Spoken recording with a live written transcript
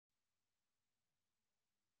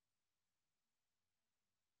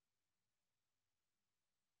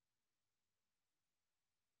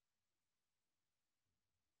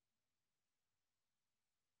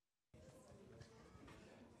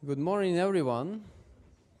Good morning, everyone.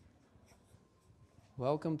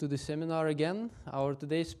 Welcome to the seminar again. Our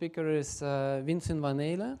today's speaker is Vincent Van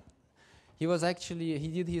Eylen. He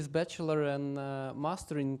did his bachelor and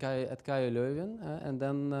master at Gaia Leuven, and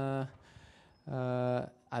then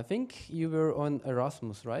I think you were on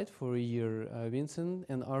Erasmus, right, for a year, Vincent,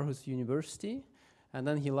 in Aarhus University, and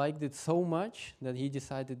then he liked it so much that he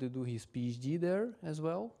decided to do his PhD there as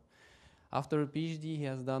well. After a PhD, he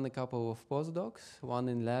has done a couple of postdocs, one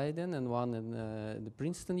in Leiden and one in the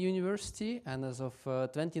Princeton University. And as of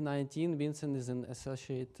 2019, Vincent is an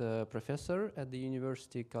associate professor at the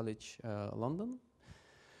University College London.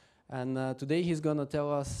 And today he's going to tell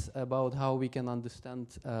us about how we can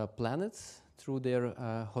understand planets through their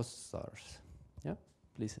host stars. Yeah,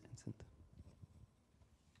 please, Vincent.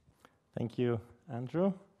 Thank you,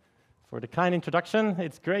 Andrew, for the kind introduction.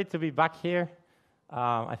 It's great to be back here.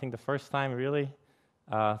 I think the first time, really,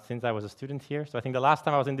 since I was a student here. So I think the last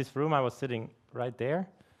time I was in this room, I was sitting right there.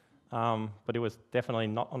 But it was definitely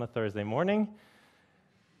not on a Thursday morning.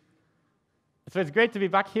 So it's great to be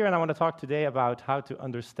back here, and I want to talk today about how to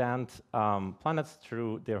understand planets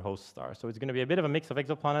through their host stars. So it's going to be a bit of a mix of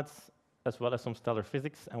exoplanets, as well as some stellar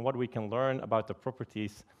physics, and what we can learn about the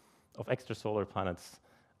properties of extrasolar planets,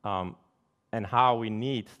 and how we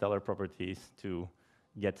need stellar properties to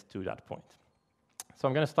get to that point. So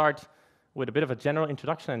I'm going to start with a bit of a general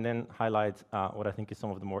introduction and then highlight what I think is some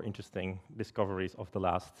of the more interesting discoveries of the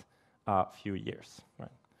last few years. Right.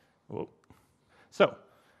 Whoa. So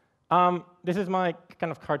this is my kind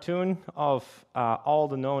of cartoon of all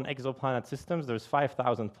the known exoplanet systems. There's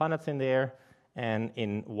 5,000 planets in there, and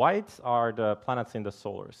in white are the planets in the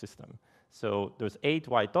solar system. So there's 8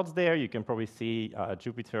 white dots there. You can probably see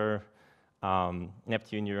Jupiter,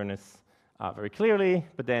 Neptune, Uranus, very clearly,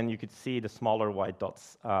 but then you could see the smaller white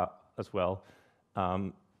dots as well.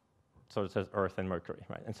 So it says Earth and Mercury,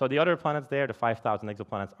 right? And so the other planets there, the 5,000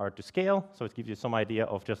 exoplanets, are to scale. So it gives you some idea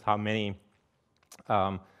of just how many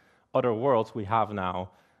other worlds we have now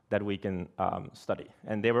that we can study.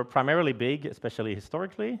 And they were primarily big, especially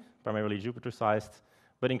historically, primarily Jupiter-sized,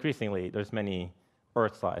 but increasingly there's many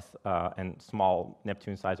Earth-sized and small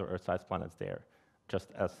Neptune-sized or Earth-sized planets there just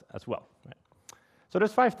as well, right? So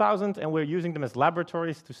there's 5,000, and we're using them as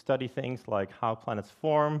laboratories to study things like how planets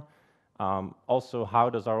form. Also, how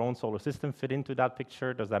does our own solar system fit into that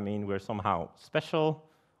picture? Does that mean we're somehow special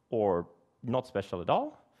or not special at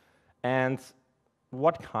all? And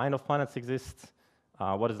what kind of planets exist?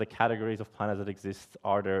 What is the categories of planets that exist?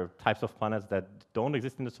 Are there types of planets that don't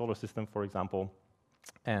exist in the solar system, for example?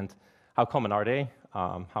 And how common are they?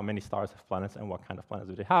 How many stars have planets, and what kind of planets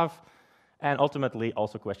do they have? And ultimately,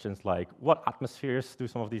 also questions like, what atmospheres do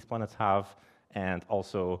some of these planets have? And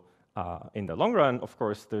also, in the long run, of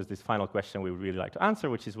course, there's this final question we would really like to answer,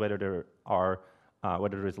 which is whether there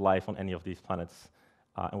is life on any of these planets,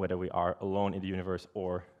 and whether we are alone in the universe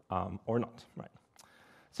or not. Right.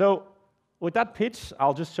 So, with that pitch,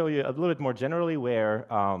 I'll just show you a little bit more generally where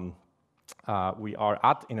we are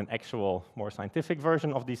at in an actual, more scientific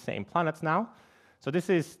version of these same planets now. So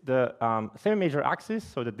this is the semi-major axis,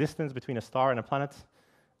 so the distance between a star and a planet,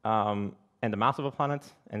 and the mass of a planet.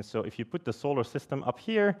 And so if you put the solar system up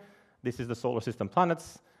here, this is the solar system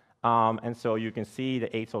planets. And so you can see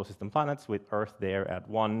the 8 solar system planets with Earth there at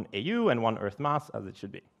 1 AU and 1 Earth mass, as it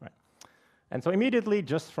should be. Right? And so immediately,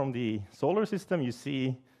 just from the solar system, you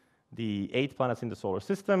see the 8 planets in the solar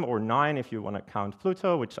system, or 9 if you want to count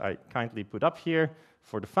Pluto, which I kindly put up here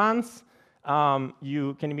for the fans.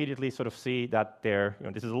 You can immediately sort of see that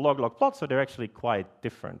this is a log-log plot, so they're actually quite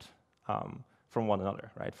different from one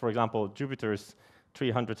another, right? For example, Jupiter's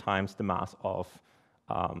 300 times the mass of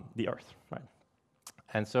the Earth, right?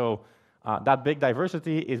 And so that big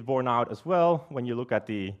diversity is borne out as well when you look at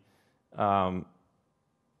the... I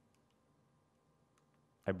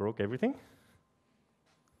broke everything?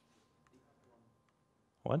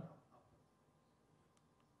 What?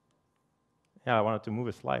 Yeah, I wanted to move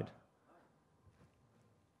a slide.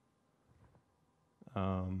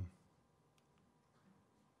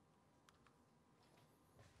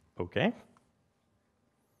 Okay.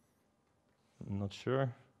 I'm not sure.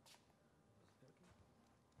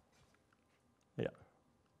 Yeah.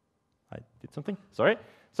 I did something. Sorry.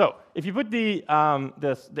 So if you put the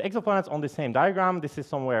exoplanets on the same diagram, this is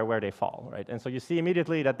somewhere where they fall, right? And so you see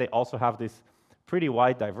immediately that they also have this pretty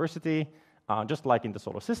wide diversity, just like in the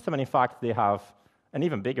solar system. And in fact, they have an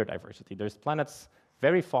even bigger diversity. There's planets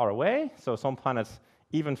very far away, so some planets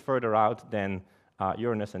even further out than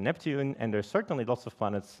Uranus and Neptune, and there's certainly lots of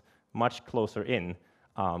planets much closer in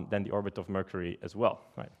than the orbit of Mercury as well,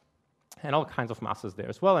 right? And all kinds of masses there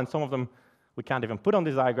as well, and some of them we can't even put on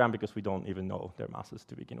this diagram because we don't even know their masses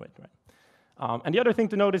to begin with, right? And the other thing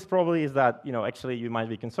to notice probably is that, actually you might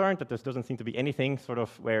be concerned that there doesn't seem to be anything sort of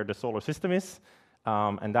where the solar system is,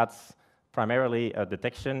 and that's primarily a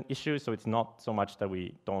detection issue. So it's not so much that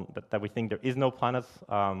we think there is no planets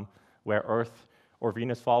where Earth or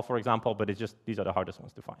Venus fall, for example, but it's just these are the hardest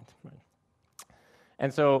ones to find, right?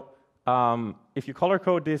 And so if you color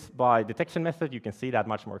code this by detection method, you can see that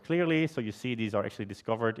much more clearly. So you see these are actually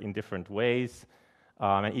discovered in different ways.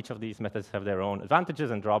 And each of these methods have their own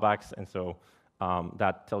advantages and drawbacks. And so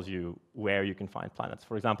that tells you where you can find planets.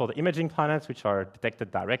 For example, the imaging planets, which are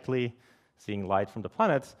detected directly, seeing light from the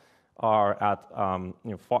planets, are at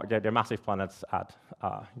they're massive planets at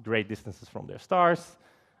great distances from their stars.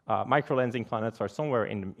 Microlensing planets are somewhere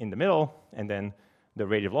in the middle, and then the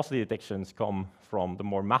radial velocity detections come from the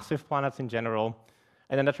more massive planets in general.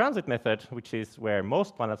 And then the transit method, which is where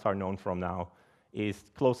most planets are known from now, is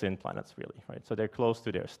close-in planets, really, right? So they're close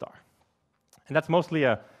to their star. And that's mostly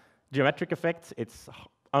a geometric effect. It's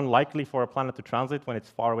unlikely for a planet to transit when it's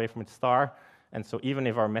far away from its star. And so even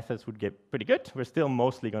if our methods would get pretty good, we're still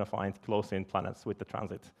mostly going to find close-in planets with the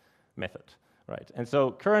transit method, right? And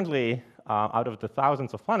so currently, out of the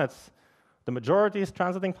thousands of planets, the majority is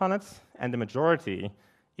transiting planets, and the majority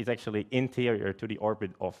is actually interior to the orbit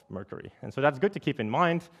of Mercury. And so that's good to keep in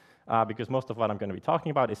mind, because most of what I'm going to be talking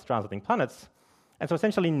about is transiting planets. And so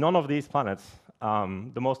essentially, none of these planets,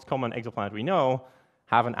 the most common exoplanet we know,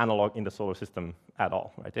 have an analog in the solar system at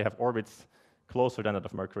all, right? They have orbits closer than that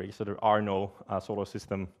of Mercury, so there are no solar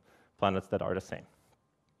system planets that are the same.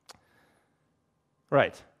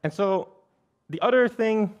 Right, and so the other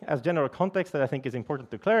thing as general context that I think is important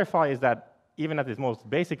to clarify is that even at this most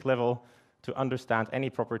basic level, to understand any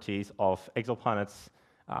properties of exoplanets,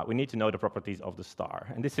 we need to know the properties of the star.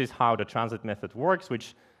 And this is how the transit method works,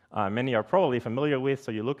 which many are probably familiar with.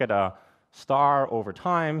 So you look at a star over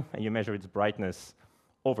time, and you measure its brightness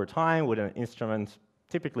over time with an instrument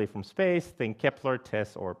typically from space. Think Kepler,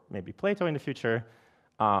 TESS, or maybe PLATO in the future.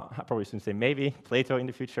 I probably shouldn't say maybe, PLATO in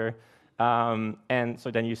the future. And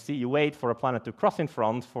so then you wait for a planet to cross in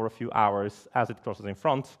front for a few hours. As it crosses in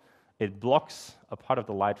front, it blocks a part of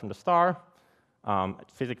the light from the star.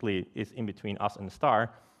 It physically is in between us and the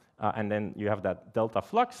star. And then you have that delta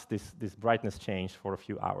flux, this brightness change for a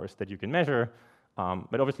few hours that you can measure.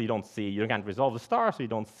 But obviously you can't resolve the star, so you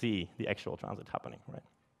don't see the actual transit happening, right?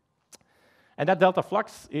 And that delta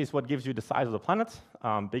flux is what gives you the size of the planet.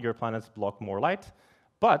 Bigger planets block more light.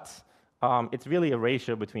 But it's really a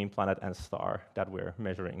ratio between planet and star that we're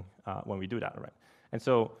measuring when we do that, right? And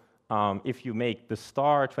so if you make the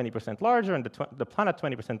star 20% larger and the planet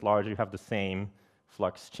 20% larger, you have the same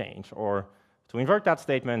flux change. Or to invert that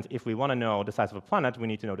statement, if we want to know the size of a planet, we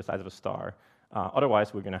need to know the size of a star.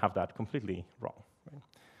 Otherwise, we're going to have that completely wrong, right?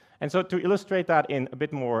 And so to illustrate that in a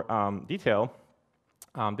bit more detail,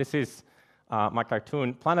 this is my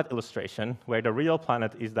cartoon planet illustration, where the real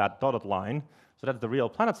planet is that dotted line. So that's the real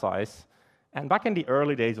planet size. And back in the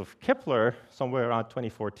early days of Kepler, somewhere around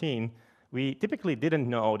 2014, we typically didn't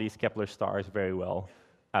know these Kepler stars very well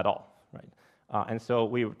at all, right? And so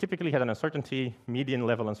we typically had an uncertainty, median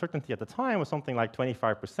level uncertainty at the time was something like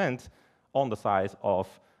 25% on the size of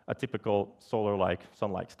a typical solar-like,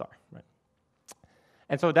 sun-like star, right?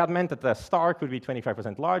 And so that meant that the star could be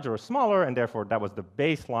 25% larger or smaller, and therefore that was the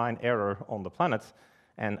baseline error on the planet.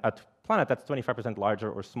 And a planet that's 25%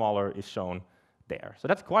 larger or smaller is shown there. So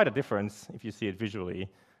that's quite a difference, if you see it visually,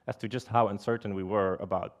 as to just how uncertain we were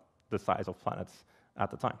about the size of planets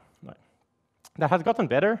at the time, right? That has gotten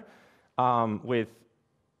better with,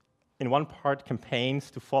 in one part,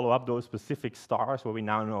 campaigns to follow up those specific stars where we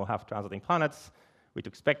now know have transiting planets. We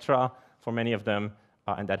took spectra for many of them,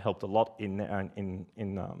 and that helped a lot in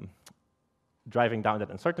driving down that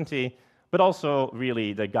uncertainty. But also,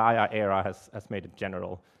 really, the Gaia era has made a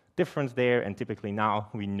general difference there, and typically now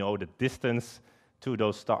we know the distance to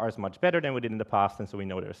those stars much better than we did in the past, and so we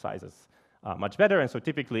know their sizes much better. And so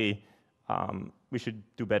typically, we should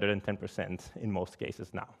do better than 10% in most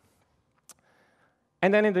cases now.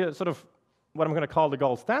 And then in the sort of what I'm going to call the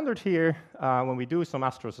gold standard here, when we do some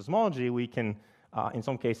asteroseismology, we can, in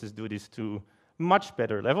some cases, do this to much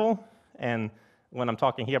better level. And when I'm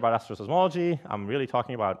talking here about asteroseismology, I'm really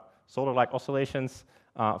talking about solar-like oscillations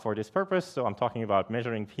for this purpose. So I'm talking about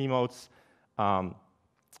measuring P-modes,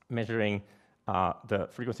 measuring the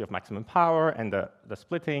frequency of maximum power and the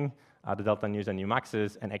splitting, the delta nus and nu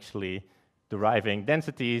maxes, and actually deriving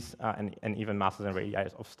densities and even masses and radii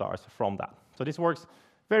of stars from that. So this works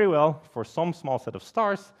very well for some small set of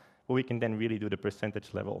stars, where we can then really do the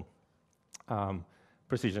percentage level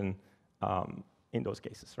precision in those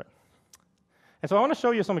cases, right? And so I want to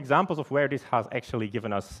show you some examples of where this has actually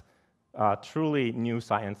given us truly new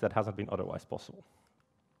science that hasn't been otherwise possible.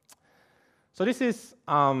 So this is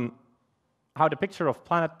how the picture of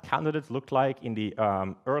planet candidates looked like in the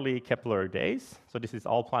early Kepler days. So this is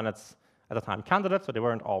all planets at the time candidates, so they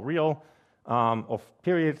weren't all real, of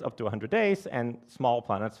periods up to 100 days, and small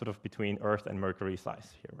planets sort of between Earth and Mercury size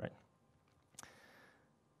here, right?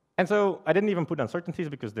 And so I didn't even put uncertainties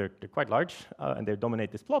because they're quite large and they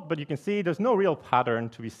dominate this plot, but you can see there's no real pattern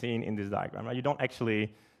to be seen in this diagram, right? You don't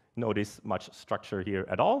actually notice much structure here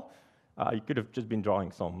at all. You could have just been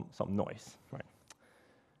drawing some noise,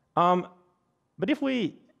 right? But if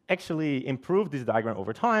we actually improve this diagram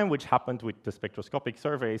over time, which happened with the spectroscopic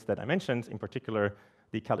surveys that I mentioned, in particular,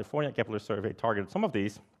 the California Kepler survey targeted some of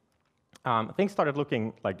these, things started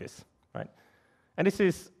looking like this, right? And this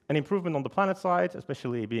is an improvement on the planet side,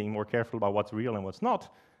 especially being more careful about what's real and what's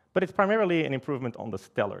not, but it's primarily an improvement on the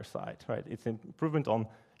stellar side, right? It's an improvement on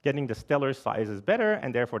getting the stellar sizes better,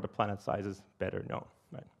 and therefore the planet sizes better known,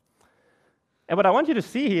 right? And what I want you to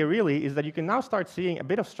see here really is that you can now start seeing a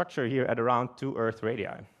bit of structure here at around 2 Earth radii.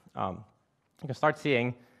 You can start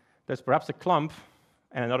seeing there's perhaps a clump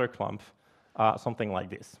and another clump, something like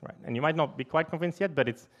this, right? And you might not be quite convinced yet, but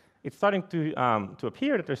it's starting to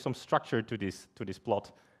appear that there's some structure to this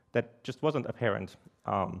plot that just wasn't apparent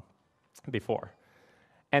before.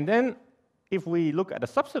 And then if we look at a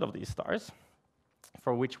subset of these stars,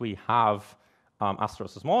 for which we have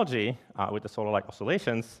asteroseismology with the solar-like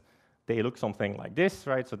oscillations, they look something like this,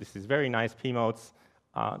 right? So this is very nice P-modes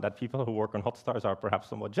that people who work on hot stars are perhaps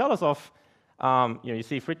somewhat jealous of. You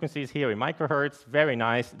see frequencies here in microhertz, very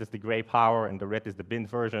nice. There's the gray power, and the red is the bin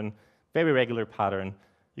version. Very regular pattern.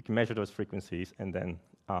 You can measure those frequencies and then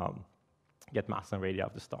get mass and radii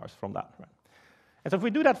of the stars from that, right? And so if we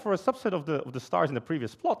do that for a subset of the stars in the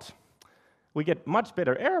previous plot, we get much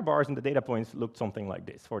better error bars, and the data points look something like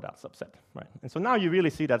this for that subset, right? And so now you really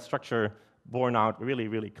see that structure borne out really,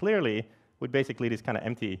 really clearly with basically this kind of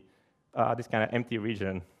empty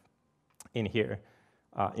region in here,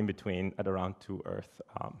 in between at around 2 Earth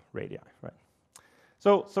radii, right?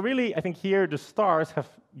 So really, I think here the stars have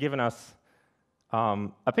given us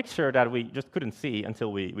a picture that we just couldn't see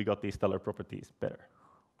until we got these stellar properties better.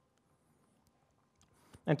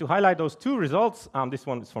 And to highlight those two results, this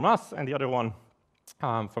one is from us, and the other one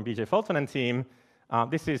from BJ Fulton and team.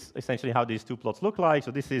 This is essentially how these two plots look like. So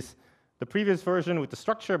this is the previous version with the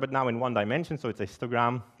structure, but now in 1 dimension. So it's a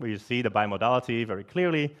histogram where you see the bimodality very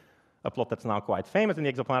clearly, a plot that's now quite famous in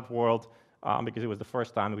the exoplanet world because it was the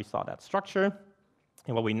first time we saw that structure.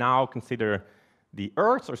 And what we now consider the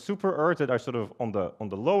Earths or super Earths that are sort of on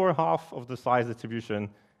the lower half of the size distribution,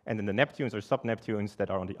 and then the Neptunes or sub-Neptunes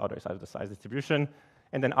that are on the other side of the size distribution.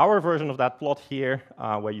 And then our version of that plot here,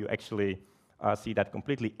 where you actually see that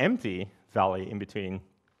completely empty valley in between.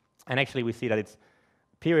 And actually we see that it's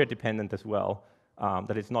period dependent as well,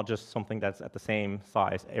 that it's not just something that's at the same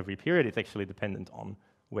size every period, it's actually dependent on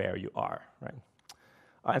where you are, right?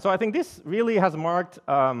 And so I think this really has marked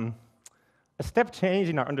a step change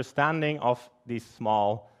in our understanding of these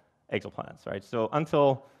small exoplanets, right? So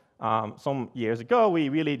until some years ago, we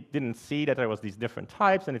really didn't see that there was these different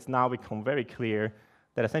types, and it's now become very clear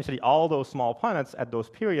that essentially all those small planets at those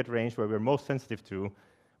period range where we're most sensitive to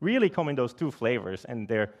really come in those two flavors, and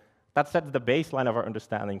that sets the baseline of our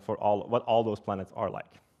understanding for what all those planets are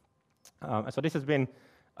like. And so this has been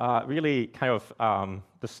really kind of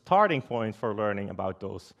the starting point for learning about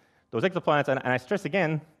those exoplanets. And I stress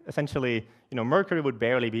again, essentially, Mercury would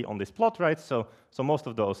barely be on this plot, right? So most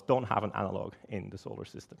of those don't have an analog in the solar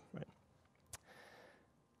system, right?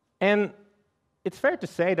 And it's fair to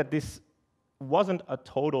say that this wasn't a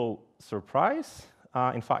total surprise.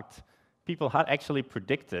 In fact, people had actually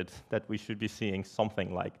predicted that we should be seeing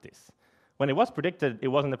something like this. When it was predicted, it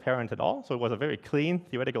wasn't apparent at all, so it was a very clean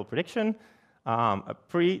theoretical prediction, a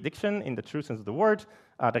prediction in the true sense of the word,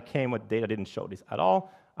 that came with data didn't show this at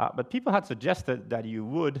all. But people had suggested that you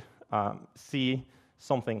would see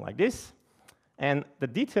something like this. And the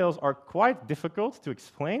details are quite difficult to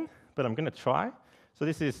explain, but I'm going to try. So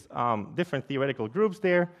this is different theoretical groups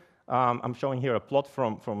there. I'm showing here a plot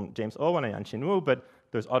from James Owen and Yanshin Wu, but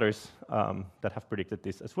there's others that have predicted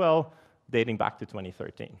this as well, dating back to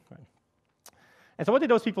 2013. Right? And so what did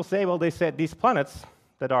those people say? Well, they said these planets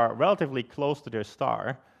that are relatively close to their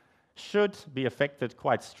star should be affected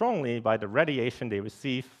quite strongly by the radiation they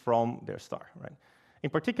receive from their star. Right? In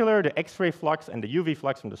particular, the X-ray flux and the UV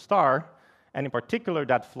flux from the star, and in particular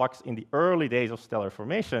that flux in the early days of stellar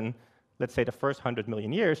formation, let's say the first 100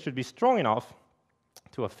 million years, should be strong enough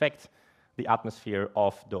to affect the atmosphere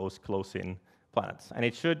of those close-in planets. And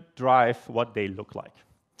it should drive what they look like.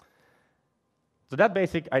 So that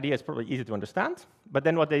basic idea is probably easy to understand. But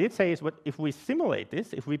then what they did say is, if we simulate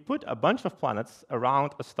this, if we put a bunch of planets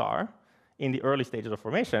around a star in the early stages of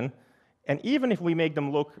formation, and even if we make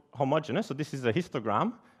them look homogeneous, so this is a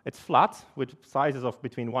histogram, it's flat with sizes of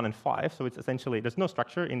between 1 and 5, so it's essentially, there's no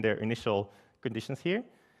structure in their initial conditions here.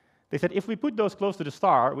 They said if we put those close to the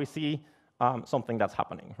star, we see something that's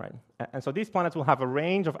happening, right? And so these planets will have a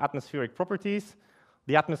range of atmospheric properties.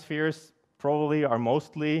 The atmospheres probably are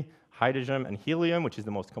mostly hydrogen and helium, which is the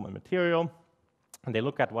most common material. And they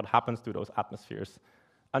look at what happens to those atmospheres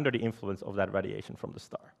under the influence of that radiation from the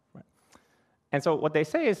star, right? And so what they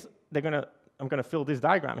say is, I'm gonna fill this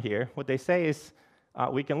diagram here. What they say is,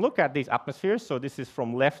 we can look at these atmospheres. So this is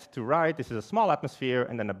from left to right. This is a small atmosphere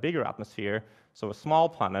and then a bigger atmosphere. So a small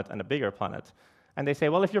planet and a bigger planet. And they say,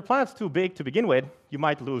 well, if your planet's too big to begin with, you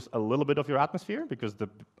might lose a little bit of your atmosphere because the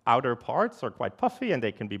outer parts are quite puffy and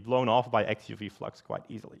they can be blown off by XUV flux quite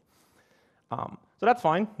easily. So that's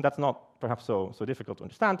fine. That's not perhaps so difficult to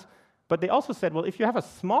understand. But they also said, well, if you have a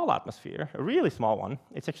small atmosphere, a really small one,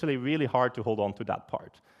 it's actually really hard to hold on to that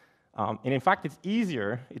part. And in fact, it's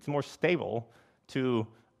easier, it's more stable to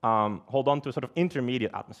hold on to a sort of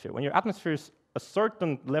intermediate atmosphere. When your atmosphere is a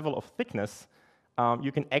certain level of thickness,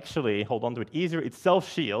 you can actually hold on to it easier. It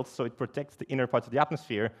self-shields, so it protects the inner parts of the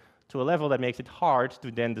atmosphere to a level that makes it hard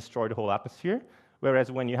to then destroy the whole atmosphere.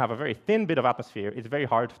 Whereas when you have a very thin bit of atmosphere, it's very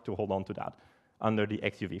hard to hold on to that under the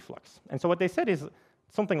XUV flux. And so what they said is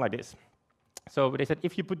something like this. So they said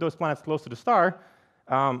if you put those planets close to the star,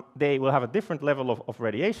 they will have a different level of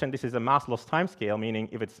radiation. This is a mass loss time scale, meaning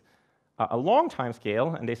if it's a long time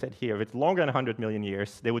scale, and they said here, if it's longer than 100 million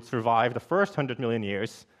years, they would survive the first 100 million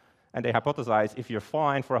years. And they hypothesize if you're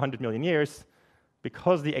fine for 100 million years,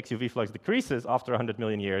 because the XUV flux decreases after 100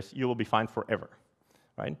 million years, you will be fine forever,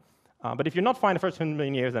 right? But if you're not fine the first 100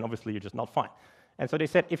 million years, then obviously you're just not fine. And so they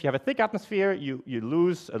said if you have a thick atmosphere, you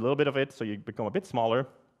lose a little bit of it, so you become a bit smaller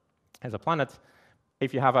as a planet.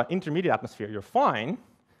 If you have an intermediate atmosphere, you're fine.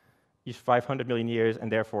 You survive 500 million years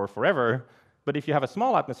and therefore forever. But if you have a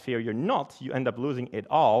small atmosphere, you're not. You end up losing it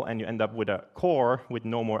all, and you end up with a core with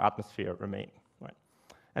no more atmosphere remaining.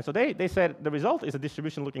 And so they said the result is a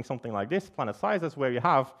distribution looking something like this, planet sizes, where you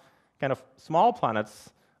have kind of small planets,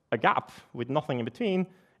 a gap with nothing in between,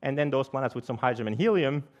 and then those planets with some hydrogen and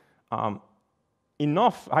helium,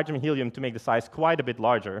 enough hydrogen and helium to make the size quite a bit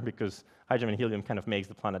larger, because hydrogen and helium kind of makes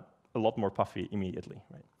the planet a lot more puffy immediately,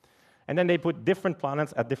 right? And then they put different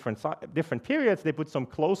planets at different periods. They put some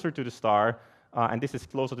closer to the star, and this is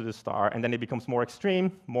closer to the star, and then it becomes more extreme,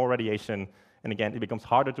 more radiation, and again, it becomes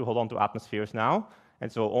harder to hold on to atmospheres now.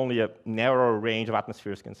 And so only a narrower range of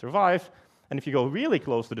atmospheres can survive. And if you go really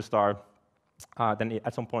close to the star, then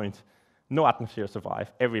at some point, no atmosphere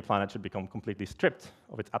survive. Every planet should become completely stripped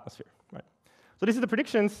of its atmosphere, right? So this is the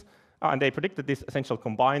predictions, and they predicted this essential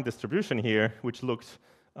combined distribution here, which looks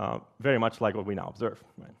very much like what we now observe,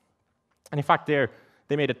 right? And in fact,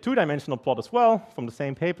 they made a two-dimensional plot as well from the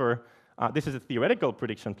same paper. This is a theoretical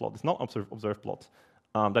prediction plot. It's not observed plot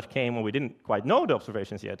that came when we didn't quite know the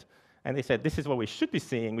observations yet. And they said, this is what we should be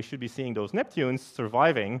seeing. We should be seeing those Neptunes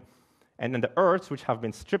surviving, and then the Earths, which have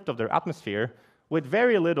been stripped of their atmosphere, with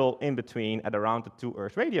very little in between at around the 2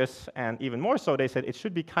 Earth radius. And even more so, they said it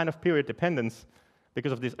should be kind of period dependence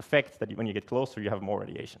because of this effect that when you get closer, you have more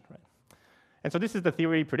radiation, right? And so this is the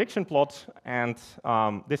theory prediction plot, and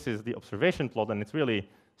this is the observation plot, and it's really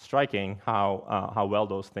striking how well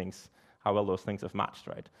those things have matched,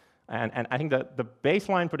 right? And I think that the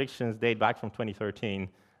baseline predictions date back from 2013.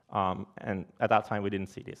 And at that time, we didn't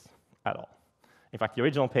see this at all. In fact, the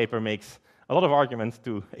original paper makes a lot of arguments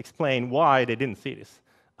to explain why they didn't see this,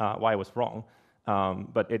 why it was wrong.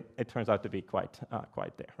 But it turns out to be quite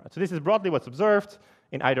there. Right? So this is broadly what's observed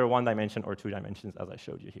in either 1 dimension or 2 dimensions, as I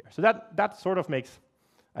showed you here. So that sort of makes,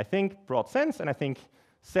 I think, broad sense, and I think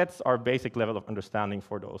sets our basic level of understanding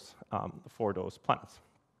for those planets.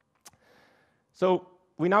 So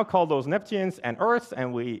we now call those Neptunes and Earths,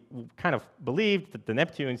 and we kind of believed that the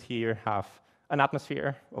Neptunes here have an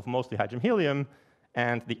atmosphere of mostly hydrogen helium,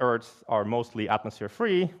 and the Earths are mostly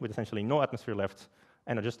atmosphere-free, with essentially no atmosphere left,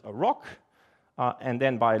 and are just a rock. And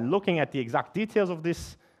then by looking at the exact details of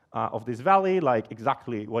this valley, like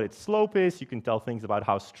exactly what its slope is, you can tell things about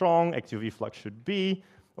how strong XUV flux should be,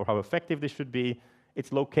 or how effective this should be.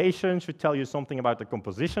 Its location should tell you something about the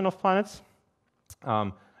composition of planets.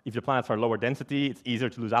 If the planets are lower density, it's easier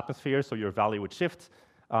to lose atmosphere, so your valley would shift.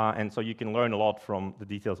 And so you can learn a lot from the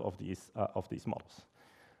details of these models.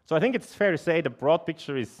 So I think it's fair to say the broad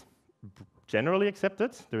picture is generally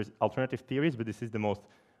accepted. There's alternative theories, but this is the most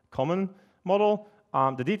common model.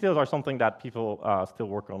 The details are something that people still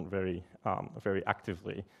work on very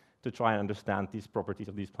actively. to try and understand these properties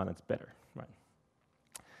of these planets better. Right?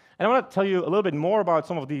 And I want to tell you a little bit more about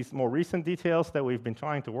some of these more recent details that we've been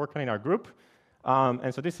trying to work on in our group.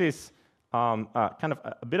 And so this is kind of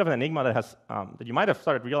a bit of an enigma that has that you might have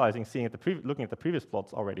started realizing, seeing at looking at the previous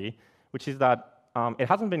plots already, which is that it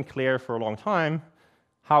hasn't been clear for a long time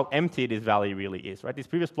how empty this valley really is. Right? These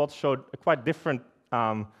previous plots showed a quite different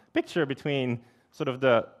picture between sort of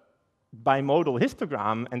the bimodal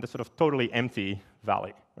histogram and the sort of totally empty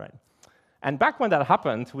valley. Right? And back when that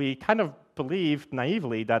happened, we kind of believed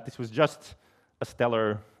naively that this was just a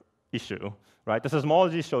stellar issue. Right? The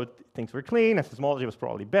seismology showed things were clean, and seismology was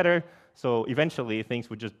probably better. So eventually, things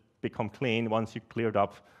would just become clean once you cleared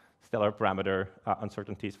up stellar parameter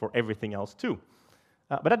uncertainties for everything else too.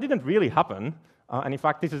 But that didn't really happen. And in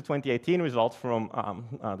fact, this is 2018 results from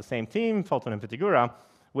the same team, Felton and Pitigura,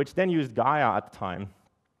 which then used Gaia at the time.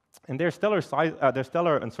 And their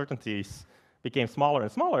stellar uncertainties became smaller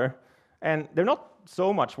and smaller. And they're not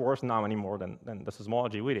so much worse now anymore than the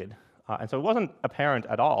seismology we did. And so it wasn't apparent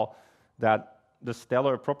at all that the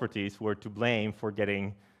stellar properties were to blame for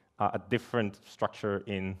getting a different structure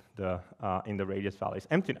in the radius valley's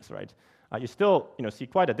emptiness, right? You still see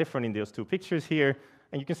quite a difference in those two pictures here,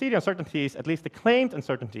 and you can see the uncertainties, at least the claimed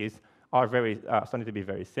uncertainties, are starting to be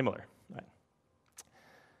very similar, right?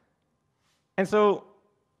 And so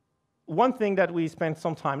one thing that we spent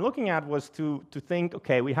some time looking at was to think,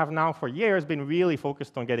 okay, we have now for years been really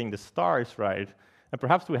focused on getting the stars right, and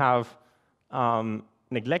perhaps we have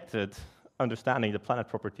neglected understanding the planet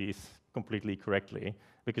properties completely correctly,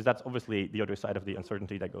 because that's obviously the other side of the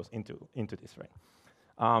uncertainty that goes into this,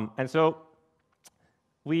 right? And so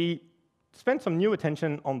we spent some new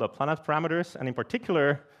attention on the planet parameters, and in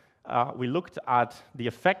particular, we looked at the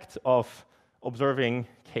effect of observing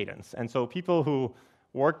cadence. And so people who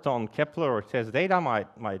worked on Kepler or TESS data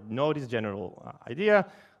might know this general idea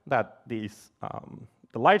that these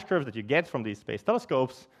the light curves that you get from these space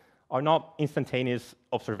telescopes are not instantaneous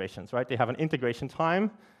observations, right? They have an integration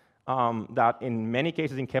time that in many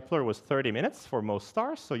cases in Kepler was 30 minutes for most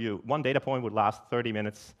stars. So one data point would last 30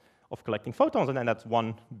 minutes of collecting photons, and then that's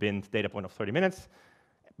one binned data point of 30 minutes.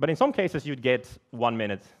 But in some cases, you'd get 1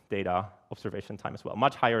 minute data observation time as well,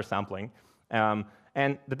 much higher sampling.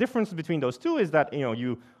 And the difference between those two is that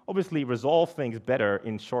you obviously resolve things better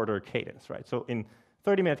in shorter cadence, right? So in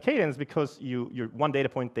 30-minute cadence, because your one data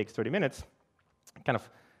point takes 30 minutes, kind of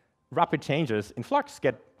rapid changes in flux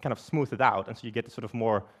get kind of smoothed out, and so you get sort of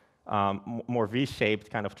more V-shaped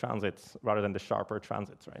kind of transits rather than the sharper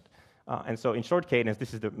transits, right? And so in short cadence,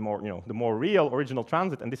 this is the more real original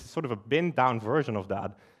transit, and this is sort of a binned-down version of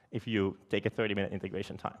that if you take a 30-minute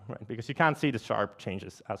integration time, right? Because you can't see the sharp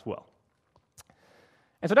changes as well.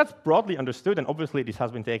 And so that's broadly understood, and obviously this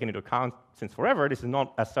has been taken into account since forever. This is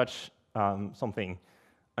not as such something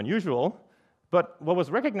unusual, but what was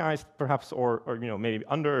recognized perhaps, or maybe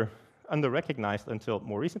under-recognized until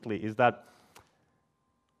more recently, is that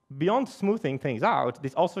beyond smoothing things out,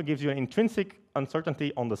 this also gives you an intrinsic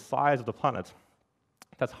uncertainty on the size of the planet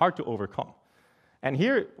that's hard to overcome. And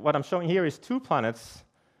here, what I'm showing here is two planets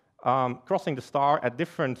crossing the star at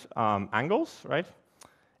different angles, right?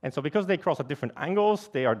 And so because they cross at different angles,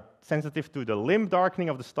 they are sensitive to the limb darkening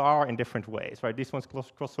of the star in different ways, right? These ones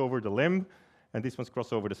cross over the limb, and these ones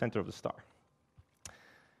cross over the center of the star.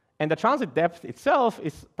 And the transit depth itself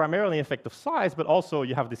is primarily an effect of size, but also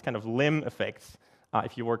you have this kind of limb effects.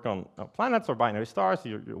 If you work on planets or binary stars,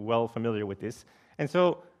 you're well familiar with this. And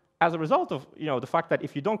so as a result of the fact that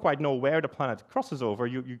if you don't quite know where the planet crosses over,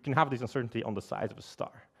 you can have this uncertainty on the size of a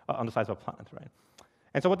star, on the size of a planet, right?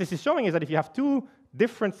 And so what this is showing is that if you have two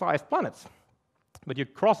different sized planets, but you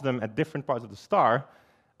cross them at different parts of the star,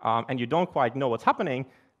 and you don't quite know what's happening,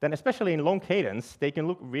 then especially in long cadence, they can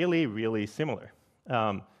look really, really similar.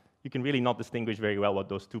 You can really not distinguish very well what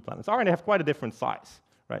those two planets are, and they have quite a different size,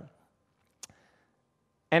 right?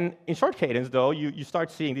 And in short cadence, though, you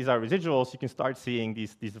start seeing these are residuals. You can start seeing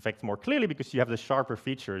these effects more clearly because you have the sharper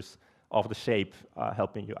features of the shape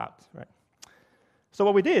helping you out, right? So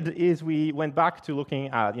what we did is we went back to looking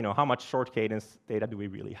at how much short cadence data do we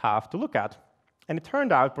really have to look at, and it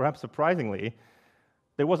turned out, perhaps surprisingly,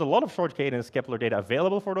 there was a lot of short cadence Kepler data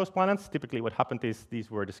available for those planets. Typically, what happened is these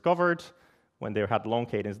were discovered when they had long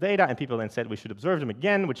cadence data, and people then said we should observe them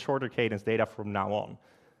again with shorter cadence data from now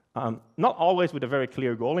on. Not always with a very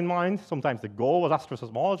clear goal in mind. Sometimes the goal was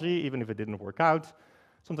asteroseismology, even if it didn't work out.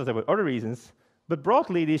 Sometimes there were other reasons. But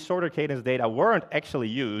broadly, these shorter cadence data weren't actually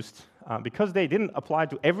used because they didn't apply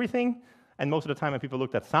to everything. And most of the time when people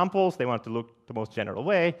looked at samples, they wanted to look the most general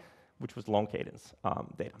way, which was long cadence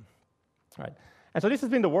data. Right? And so this has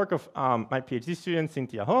been the work of my PhD student,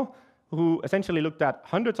 Cynthia Ho, who essentially looked at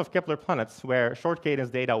hundreds of Kepler planets where short cadence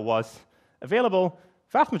data was available.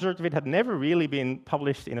 Vast majority of it had never really been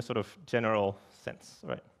published in a sort of general sense,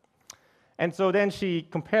 right? And so then she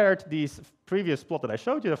compared these previous plot that I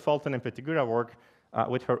showed you, the Fulton and Pettigura work,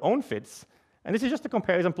 with her own fits. And this is just a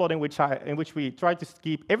comparison plot in which we tried to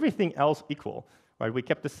keep everything else equal, right? We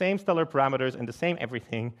kept the same stellar parameters and the same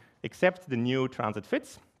everything, except the new transit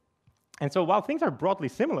fits. And so while things are broadly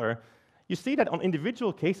similar, you see that on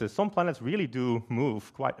individual cases, some planets really do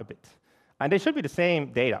move quite a bit. And they should be the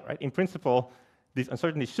same data, right? In principle, these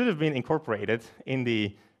uncertainties should have been incorporated in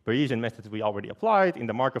the Bayesian methods we already applied, in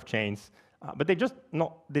the Markov chains, but they just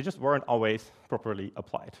weren't always properly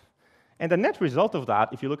applied. And the net result of that,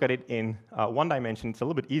 if you look at it in one dimension, it's a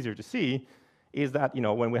little bit easier to see, is that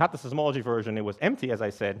when we had the seismology version, it was empty, as I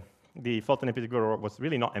said. The Fulton and Pettigura was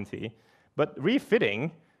really not empty. But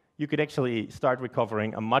refitting, you could actually start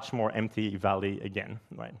recovering a much more empty valley again,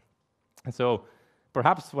 right? And so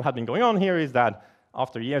perhaps what had been going on here is that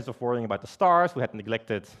after years of worrying about the stars, we had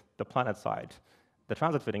neglected the planet side, the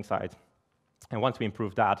transit fitting side. And once we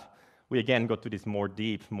improved that, we again got to this more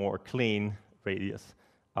deep, more clean radius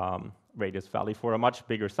valley for a much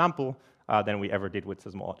bigger sample than we ever did with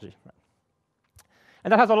seismology. Right?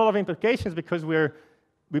 And that has a lot of implications because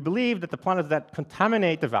we believe that the planets that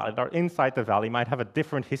contaminate the valley, that are inside the valley, might have a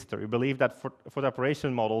different history. We believe that for the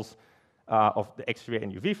operation models of the X-ray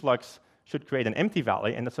and UV flux should create an empty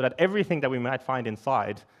valley, and so that everything that we might find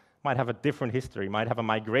inside might have a different history, might have a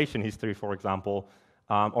migration history, for example,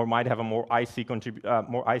 or might have a more icy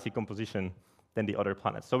composition than the other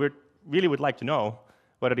planets. So we really would like to know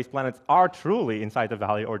whether these planets are truly inside the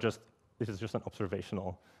valley or this is just an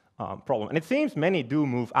observational problem. And it seems many do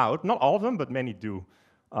move out, not all of them, but many do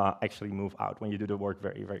actually move out when you do the work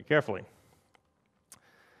very, very carefully.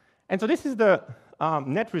 And so this is the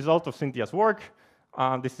net result of Cynthia's work.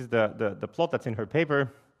 This is the plot that's in her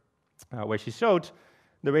paper, where she showed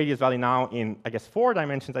the radius valley now in, I guess, 4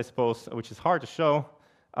 dimensions, I suppose, which is hard to show.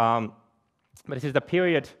 But this is the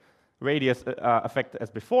period radius effect as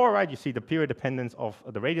before, right? You see the period dependence of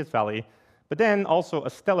the radius valley, but then also a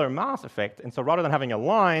stellar mass effect. And so rather than having a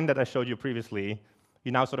line that I showed you previously,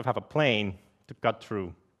 you now sort of have a plane to cut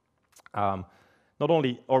through not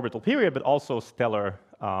only orbital period, but also stellar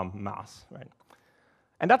mass, right?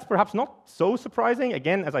 And that's perhaps not so surprising.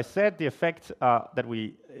 Again, as I said, the effect that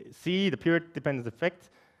we see, the period dependence effect,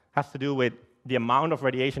 has to do with the amount of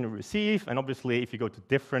radiation we receive. And obviously, if you go to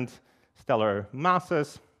different stellar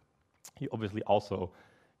masses, you obviously also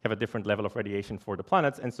have a different level of radiation for the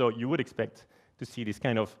planets. And so you would expect to see this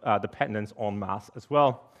kind of dependence on mass as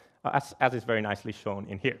well, as is very nicely shown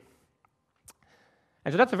in here.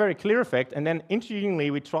 And so that's a very clear effect. And then,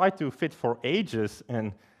 interestingly, we try to fit for ages,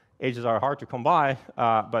 and ages are hard to come by,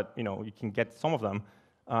 but you can get some of them.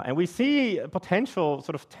 And we see a potential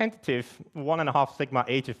sort of tentative 1.5 sigma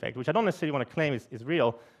age effect, which I don't necessarily want to claim is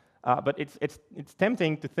real, but it's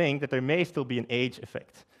tempting to think that there may still be an age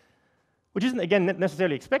effect, which isn't, again,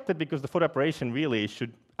 necessarily expected because the photoaberration really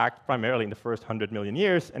should act primarily in the first 100 million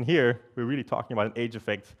years. And here, we're really talking about an age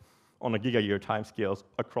effect on a giga-year timescales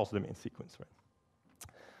across the main sequence, right?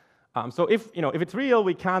 So if it's real,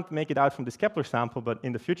 we can't make it out from this Kepler sample, but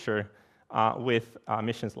in the future, with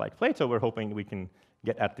missions like PLATO, we're hoping we can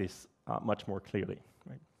get at this much more clearly.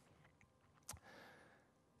 Right?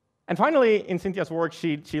 And finally, in Cynthia's work,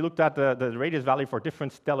 she looked at the radius valley for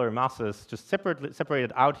different stellar masses, just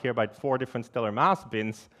separated out here by 4 different stellar mass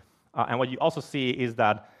bins. And what you also see is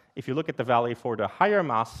that if you look at the valley for the higher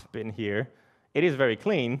mass bin here, it is very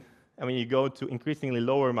clean. And when you go to increasingly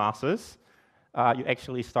lower masses, you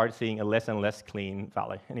actually start seeing a less and less clean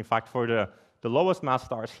valley. And in fact, for the lowest mass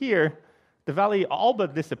stars here, the valley all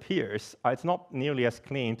but disappears. It's not nearly as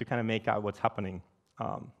clean to kind of make out what's happening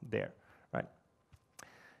there, right?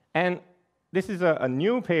 And this is a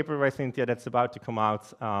new paper by Cynthia that's about to come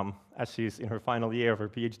out as she's in her final year of her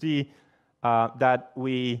PhD, that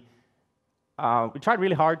we tried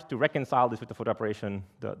really hard to reconcile this with the photoaberration,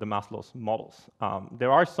 the mass loss models.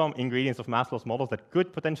 There are some ingredients of mass loss models that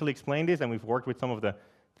could potentially explain this, and we've worked with some of the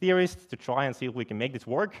theorists to try and see if we can make this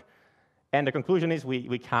work. And the conclusion is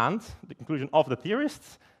we can't. The conclusion of the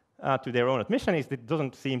theorists, to their own admission, is that it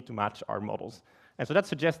doesn't seem to match our models. And so that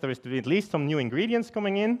suggests there is to be at least some new ingredients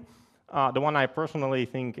coming in. The one I personally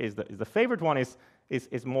think is the favorite one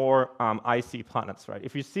is more icy planets, right?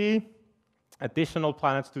 If you see additional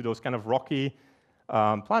planets to those kind of rocky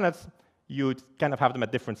planets, you'd kind of have them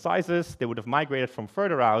at different sizes. They would have migrated from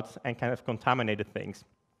further out and kind of contaminated things.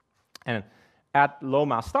 And at low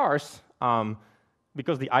mass stars,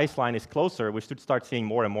 because the ice line is closer, we should start seeing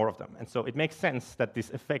more and more of them. And so it makes sense that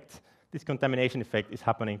this effect this contamination effect is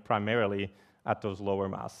happening primarily at those lower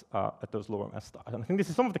mass stars. And I think this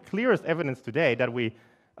is some of the clearest evidence today that we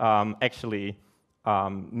actually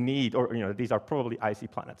need, or these are probably icy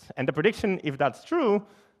planets. And the prediction, if that's true,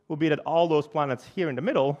 will be that all those planets here in the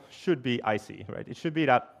middle should be icy, right? It should be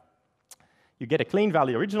that you get a clean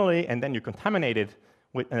value originally, and then you contaminate it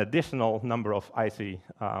with an additional number of icy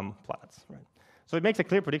planets, right? So it makes a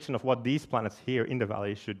clear prediction of what these planets here in the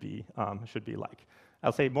valley should be like.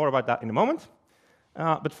 I'll say more about that in a moment.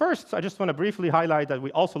 But first, I just want to briefly highlight that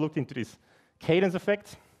we also looked into this cadence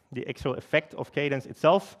effect, the actual effect of cadence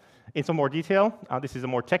itself, in some more detail. This is a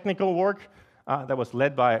more technical work that was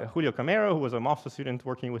led by Julio Camero, who was a master's student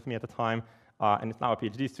working with me at the time, and is now a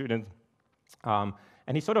PhD student. And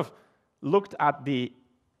he sort of looked at the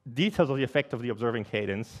details of the effect of the observing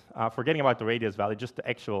cadence, forgetting about the radius value, just the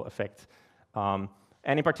actual effect. And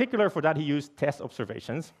in particular, for that, he used TESS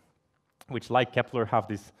observations, which, like Kepler, have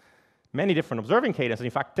these many different observing cadences.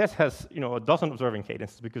 In fact, TESS has a dozen observing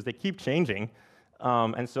cadences because they keep changing.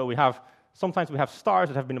 And so sometimes we have stars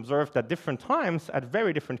that have been observed at different times at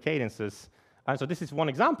very different cadences. And so this is one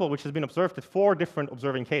example which has been observed at 4 different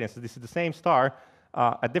observing cadences. This is the same star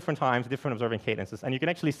at different times, different observing cadences. And you can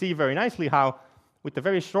actually see very nicely how, with the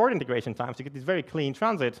very short integration times, you get this very clean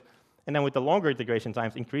transit. And then with the longer integration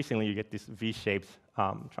times, increasingly, you get this V-shaped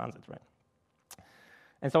transit, right?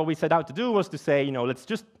 And so what we set out to do was to say, let's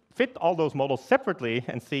just fit all those models separately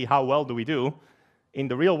and see how well do we do in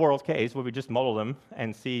the real-world case, where we just model them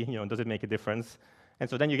and see, does it make a difference? And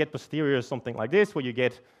so then you get posterior something like this, where you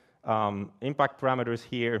get impact parameters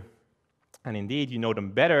here, and indeed, you know them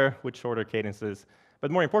better with shorter cadences.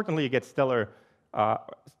 But more importantly, you get stellar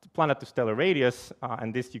planet-to-stellar radius,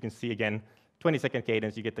 and this you can see again, 20-second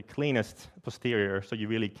cadence, you get the cleanest posterior, so you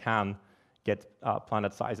really can get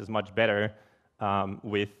planet sizes much better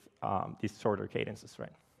with these shorter cadences,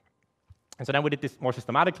 right? And so then we did this more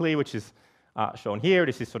systematically, which is shown here.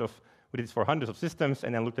 This is we did this for hundreds of systems,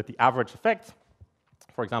 and then looked at the average effect.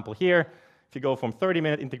 For example, here, if you go from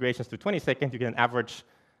 30-minute integrations to 20 seconds, you get an average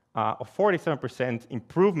of 47%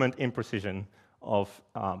 improvement in precision of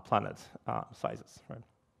planet sizes, right?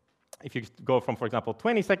 If you go from, for example,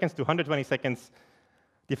 20 seconds to 120 seconds,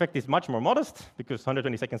 the effect is much more modest, because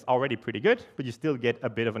 120 seconds is already pretty good, but you still get a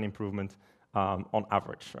bit of an improvement on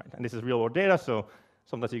average, right? And this is real-world data, so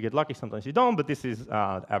sometimes you get lucky, sometimes you don't, but this is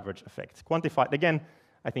the average effect. Quantified, again,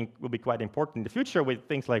 I think will be quite important in the future with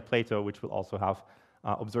things like PLATO, which will also have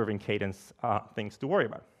observing cadence things to worry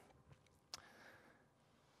about.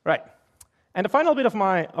 Right. And the final bit of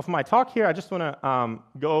my talk here, I just want to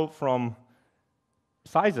go from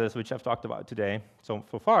sizes, which I've talked about today so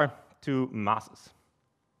far, to masses.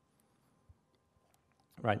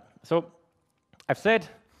 Right. So I've said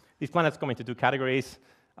these planets come into 2 categories,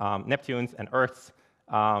 Neptunes and Earths,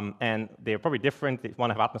 and they're probably different. One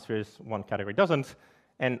have atmospheres, one category doesn't.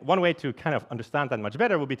 And one way to kind of understand that much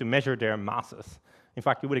better would be to measure their masses. In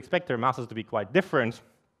fact, you would expect their masses to be quite different,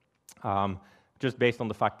 just based on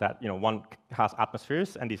the fact that one has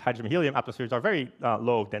atmospheres, and these hydrogen-helium atmospheres are very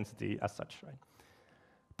low density as such, right?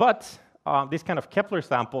 But these kind of Kepler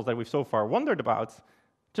samples that we've so far wondered about,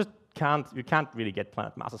 you can't really get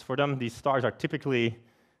planet masses for them. These stars are typically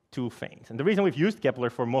too faint. And the reason we've used Kepler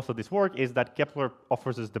for most of this work is that Kepler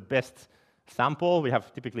offers us the best sample. We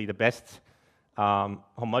have typically the best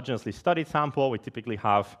homogeneously studied sample. We typically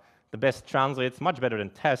have the best transits, much better than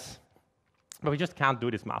TESS, but we just can't do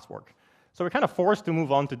this mass work. So we're kind of forced to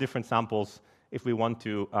move on to different samples if we want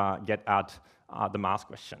to get at the mass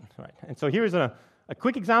question, right? And so here's a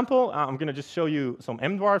quick example. I'm going to just show you some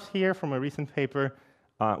M-dwarfs here from a recent paper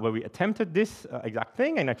where we attempted this exact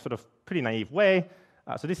thing in a sort of pretty naive way.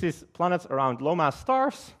 So this is planets around low-mass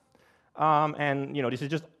stars, and this is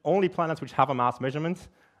just only planets which have a mass measurement.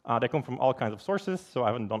 They come from all kinds of sources, so I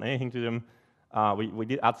haven't done anything to them. We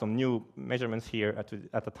did add some new measurements here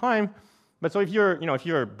at the time. But so if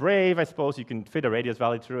you're brave, I suppose you can fit a radius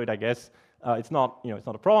value through it. I guess it's not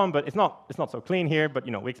a problem, but it's not so clean here. But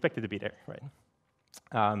we expect it to be there,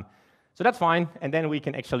 right? So that's fine. And then we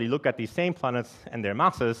can actually look at these same planets and their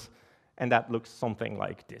masses, and that looks something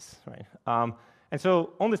like this, right? And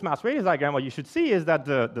so on this mass radius diagram, what you should see is that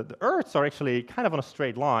the Earths are actually kind of on a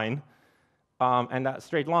straight line, and that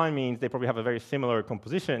straight line means they probably have a very similar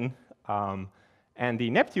composition. And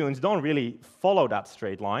the Neptunes don't really follow that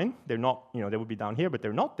straight line. They're not, they would be down here, but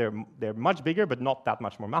they're not. They're much bigger, but not that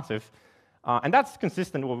much more massive. And that's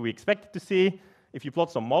consistent with what we expected to see. If you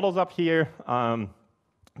plot some models up here,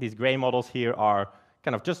 these gray models here are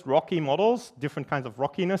kind of just rocky models, different kinds of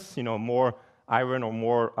rockiness, more iron or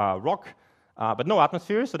more rock, but no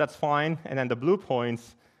atmosphere, so that's fine. And then the blue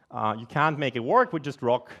points, you can't make it work with just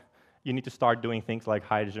rock. you need to start doing things like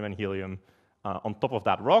hydrogen and helium on top of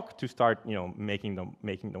that rock to start making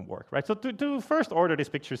them work, right? So to first order, this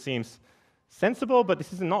picture seems sensible, but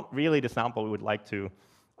this is not really the sample we would like to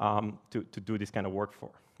do this kind of work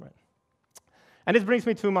for, right? And this brings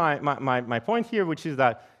me to my point here, which is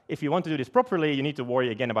that if you want to do this properly, you need to worry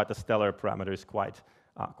again about the stellar parameters quite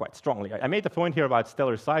strongly. I made the point here about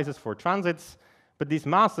stellar sizes for transits, but these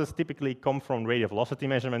masses typically come from radial velocity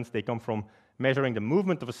measurements. They come from measuring the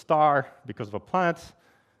movement of a star because of a planet.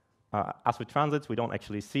 As with transits, we don't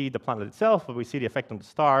actually see the planet itself, but we see the effect on the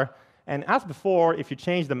star. And as before, if you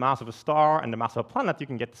change the mass of a star and the mass of a planet, you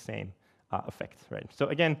can get the same effect, right? So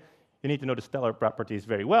again, you need to know the stellar properties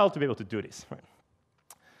very well to be able to do this, right?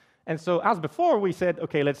 And so as before, we said,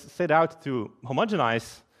 okay, let's set out to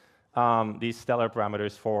homogenize these stellar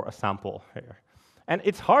parameters for a sample here. And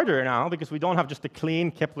it's harder now because we don't have just a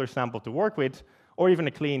clean Kepler sample to work with, or even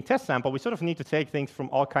a clean TESS sample. We sort of need to take things from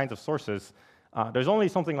all kinds of sources. There's only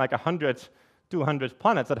something like 100, 200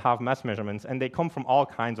 planets that have mass measurements, and they come from all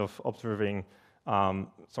kinds of observing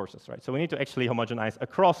sources, right? So we need to actually homogenize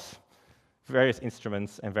across various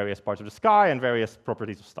instruments and various parts of the sky and various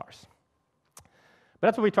properties of stars. But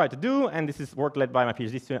that's what we tried to do, and this is work led by my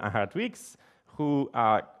PhD student, Anhard Weeks, who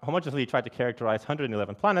homogeneously tried to characterize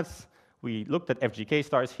 111 planets. We looked at FGK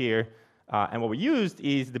stars here, and what we used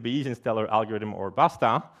is the Bayesian stellar algorithm, or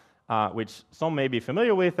BASTA, which some may be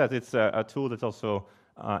familiar with, as it's a tool that's also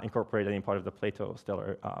incorporated in part of the PLATO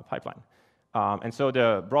stellar pipeline. And so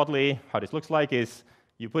broadly, how this looks like is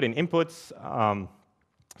you put in inputs,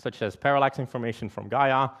 such as parallax information from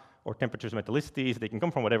Gaia, or temperatures, metallicities. They can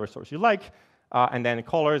come from whatever source you like, and then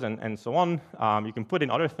colors and so on. You can put in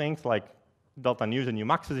other things like delta news and new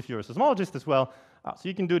maxes if you're a seismologist as well. So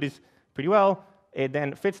you can do this pretty well. It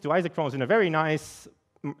then fits to isochrones in a very nice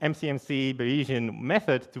MCMC Bayesian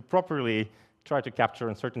method to properly try to capture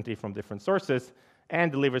uncertainty from different sources,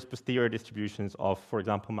 and delivers posterior distributions of, for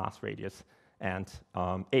example, mass, radius, and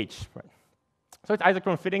age. Right? So it's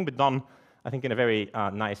isochrone fitting, but done, I think, in a very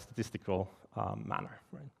nice statistical manner.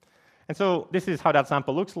 Right? And so this is how that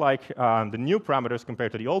sample looks like, the new parameters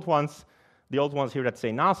compared to the old ones. The old ones here that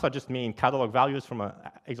say NASA just mean catalog values from an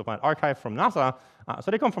exoplanet archive from NASA.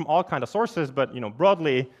 So they come from all kinds of sources, but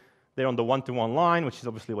broadly, they're on the one-to-one line, which is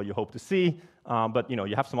obviously what you hope to see. But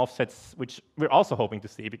you have some offsets, which we're also hoping to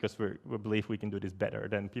see because we believe we can do this better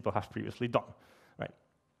than people have previously done. Right?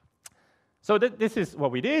 So this is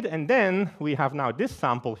what we did, and then we have now this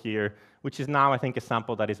sample here, which is now, I think, a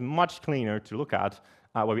sample that is much cleaner to look at,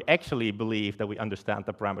 where we actually believe that we understand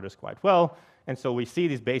the parameters quite well. And so we see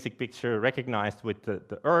this basic picture recognized with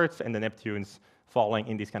the Earths and the Neptunes falling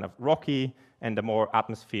in this kind of rocky and the more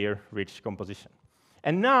atmosphere-rich composition.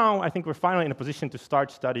 And now I think we're finally in a position to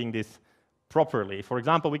start studying this properly. For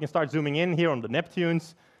example, we can start zooming in here on the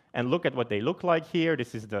Neptunes and look at what they look like here.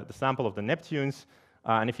 This is the sample of the Neptunes.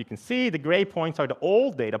 And if you can see, the gray points are the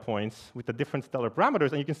old data points with the different stellar parameters.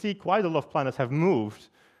 And you can see quite a lot of planets have moved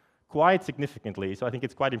quite significantly. So I think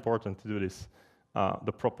it's quite important to do this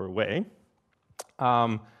the proper way.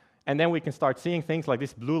 And then we can start seeing things like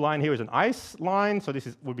this blue line here is an ice line. So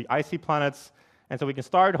this would be icy planets. And so we can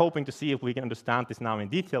start hoping to see if we can understand this now in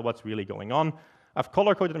detail, what's really going on. I've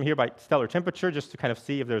color-coded them here by stellar temperature, just to kind of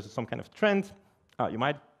see if there's some kind of trend. You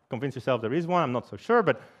might convince yourself there is one. I'm not so sure,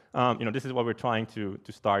 but this is what we're trying to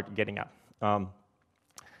start getting at.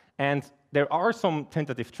 And there are some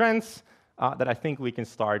tentative trends that I think we can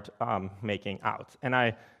start making out. And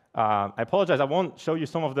I apologize, I won't show you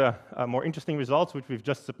some of the more interesting results, which we've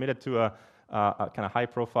just submitted to a kind of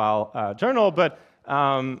high-profile journal, but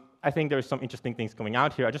I think there's some interesting things coming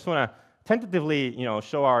out here. I just want to tentatively,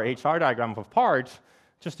 show our HR diagram of parts,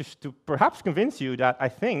 just to perhaps convince you that I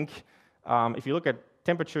think if you look at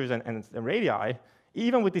temperatures and radii,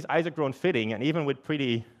 even with this isochrone fitting and even with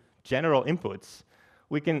pretty general inputs,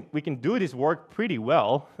 we can do this work pretty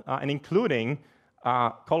well, and including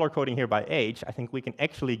color coding here by age, I think we can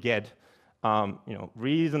actually get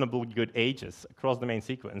reasonably good ages across the main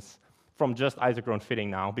sequence from just isochrone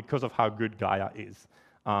fitting now because of how good Gaia is.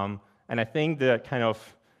 And I think the kind of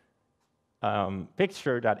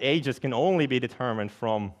picture that ages can only be determined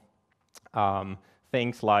from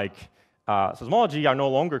things like seismology are no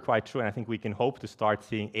longer quite true, and I think we can hope to start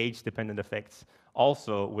seeing age-dependent effects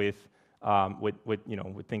also with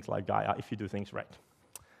things like Gaia if you do things right.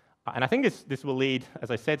 And I think this will lead,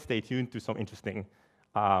 as I said, stay tuned, to some interesting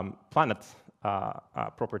planet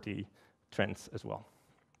property trends as well.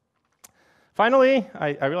 Finally,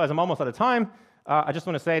 I realize I'm almost out of time. I just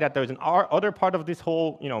want to say that there's an other part of this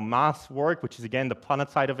whole mass work, which is again the planet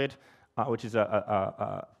side of it, which is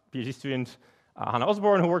a PhD student Hannah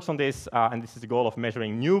Osborne, who works on this, and this is the goal of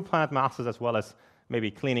measuring new planet masses as well as maybe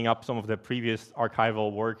cleaning up some of the previous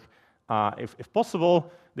archival work if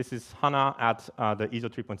possible. This is Hannah at the ESO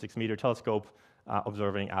 3.6 meter telescope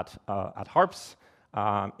observing at HARPS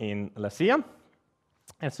in La Silla.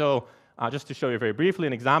 And so just to show you very briefly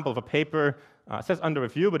an example of a paper, it says under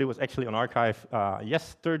review, but it was actually on archive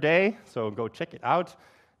yesterday, so go check it out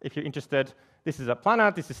if you're interested. This is a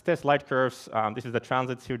planet, this is TESS light curves, this is the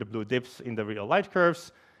transits here, the blue dips in the real light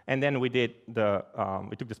curves, and then we took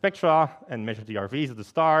the spectra and measured the RVs of the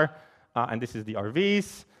star, and this is the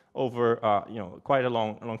RVs over quite a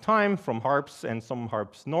long time from HARPS and some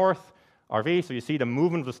HARPS north RV. So you see the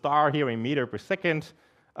movement of the star here in meter per second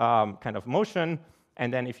kind of motion,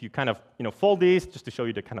 and then if you kind of fold these, just to show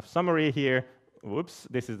you the kind of summary here, whoops,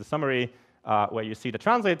 this is the summary where you see the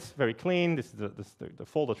transits, very clean, this is the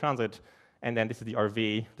folded transit, and then this is the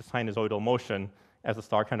RV, the sinusoidal motion, as the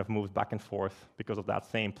star kind of moves back and forth because of that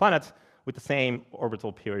same planet with the same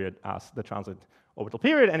orbital period as the transit orbital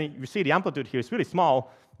period. And you see the amplitude here is really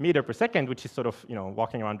small, meter per second, which is sort of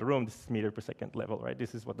walking around the room. This is meter per second level, right?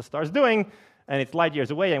 This is what the star is doing, and it's light years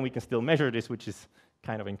away, and we can still measure this, which is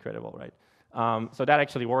kind of incredible, right? So that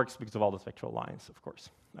actually works because of all the spectral lines, of course.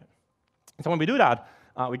 Right? So when we do that,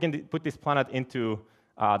 we can put this planet into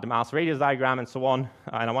the mass radius diagram and so on.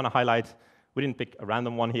 And I want to highlight, we didn't pick a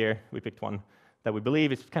random one here. We picked one that we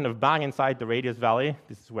believe is kind of bang inside the radius valley.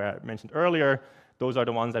 This is where I mentioned earlier. Those are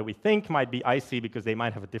the ones that we think might be icy because they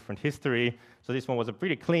might have a different history. So this one was a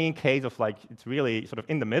pretty clean case of it's really sort of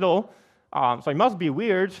in the middle. So it must be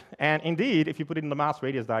weird. And indeed, if you put it in the mass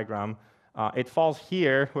radius diagram, it falls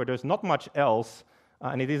here where there's not much else.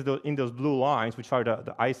 And it is in those blue lines, which are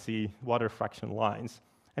the icy water fraction lines.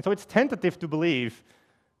 And so it's tentative to believe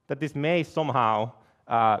that this may somehow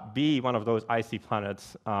be one of those icy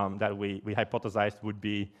planets that we hypothesized would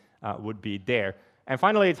be there. And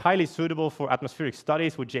finally, it's highly suitable for atmospheric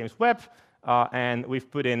studies with James Webb, and we've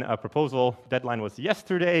put in a proposal. Deadline was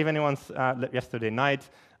yesterday, if anyone's yesterday night.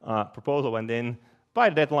 Proposal went in by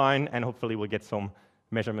the deadline, and hopefully we'll get some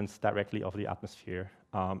measurements directly of the atmosphere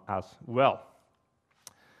as well.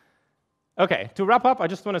 Okay, to wrap up, I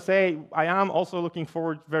just want to say I am also looking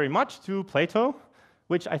forward very much to PLATO,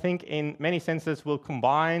 which I think in many senses will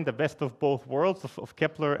combine the best of both worlds of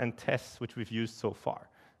Kepler and TESS, which we've used so far,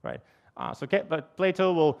 right? But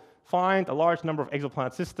PLATO will find a large number of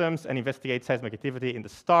exoplanet systems and investigate seismic activity in the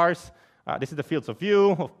stars. This is the fields of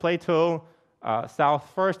view of PLATO, south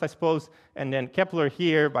first, I suppose, and then Kepler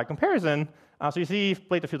here by comparison. So you see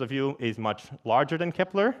PLATO field of view is much larger than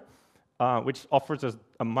Kepler, which offers us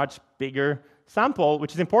a much bigger sample,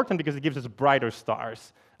 which is important because it gives us brighter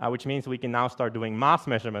stars, which means we can now start doing mass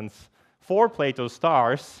measurements for PLATO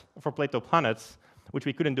stars, for PLATO planets, which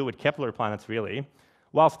we couldn't do with Kepler planets, really,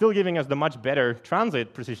 while still giving us the much better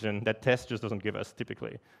transit precision that TESS just doesn't give us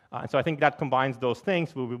typically. And so I think that combines those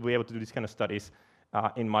things. We'll be able to do these kind of studies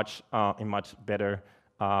in much better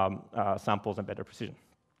samples and better precision.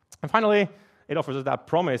 And finally, it offers us that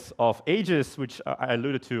promise of ages, which I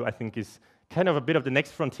alluded to, I think is kind of a bit of the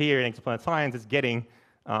next frontier in exoplanet science, is getting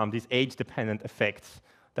these age-dependent effects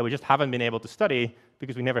that we just haven't been able to study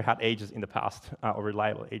because we never had ages in the past, or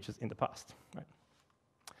reliable ages in the past. Right?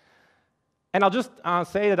 And I'll just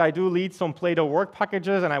say that I do lead some PLATO work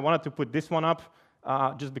packages, and I wanted to put this one up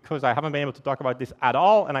just because I haven't been able to talk about this at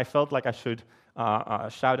all, and I felt like I should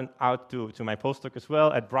shout it out to my postdoc as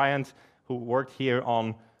well, Ed Bryant, who worked here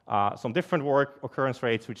on some different work, occurrence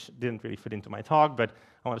rates, which didn't really fit into my talk, but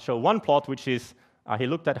I want to show one plot, which is he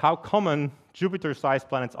looked at how common Jupiter-sized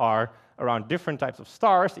planets are around different types of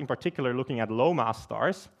stars, in particular looking at low-mass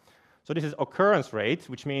stars. So this is occurrence rate,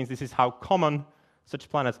 which means this is how common such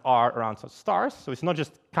planets are around such stars. So it's not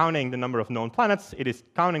just counting the number of known planets, it is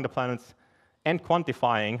counting the planets and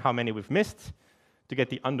quantifying how many we've missed to get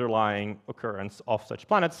the underlying occurrence of such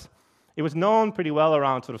planets. It was known pretty well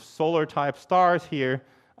around sort of solar-type stars here,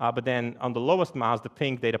 but then on the lowest mass, the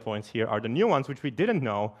pink data points here are the new ones, which we didn't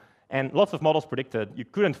know, and lots of models predicted you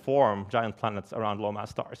couldn't form giant planets around low-mass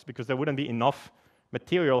stars because there wouldn't be enough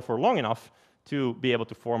material for long enough to be able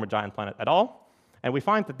to form a giant planet at all. And we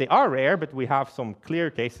find that they are rare, but we have some clear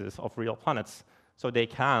cases of real planets, so they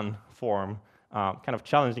can form, kind of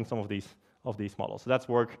challenging some of these models. So that's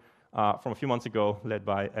work from a few months ago, led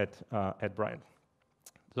by Ed Bryant.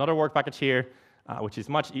 There's another work package here, which is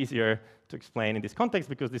much easier to explain in this context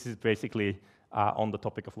because this is basically on the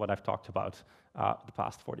topic of what I've talked about the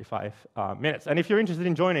past 45 minutes. And if you're interested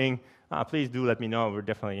in joining, please do let me know. We're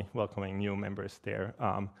definitely welcoming new members there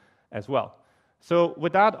as well. So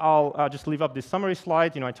with that, I'll just leave up this summary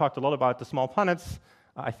slide. I talked a lot about the small planets.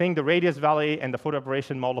 I think the radius valley and the photo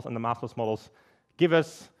aberration models and the massless models give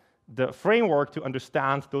us the framework to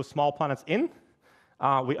understand those small planets in.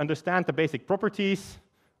 We understand the basic properties,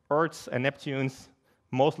 Earths and Neptunes,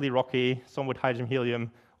 mostly rocky, some with hydrogen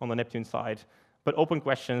helium on the Neptune side, but open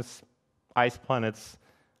questions, ice planets,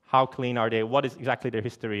 how clean are they, what is exactly their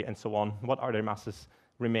history, and so on, what are their masses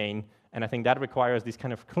remain. And I think that requires this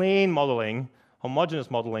kind of clean modeling,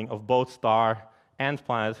 homogeneous modeling of both star and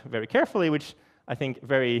planet very carefully, which I think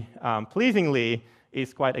very pleasingly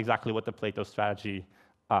is quite exactly what the PLATO strategy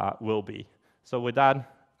will be. So with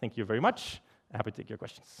that, thank you very much. I'm happy to take your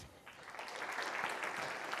questions.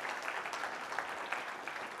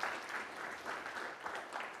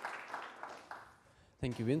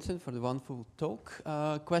 Thank you, Vincent, for the wonderful talk.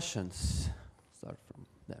 Questions? Start from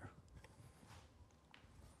there.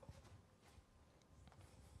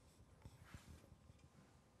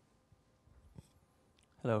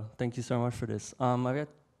 Hello, thank you so much for this. I've got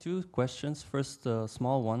two questions. First, a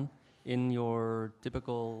small one. In your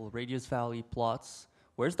typical radius valley plots,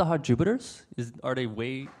 where's the hot Jupiters? Are they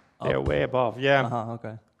way up? They're way above, yeah.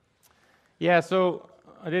 Okay. Yeah, so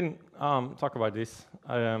I didn't talk about this.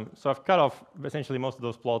 So I've cut off essentially most of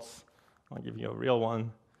those plots. I'll give you a real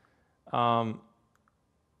one.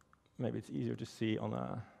 Maybe it's easier to see on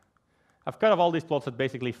a... I've cut off all these plots at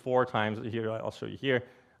basically 4 times. Here, I'll show you here.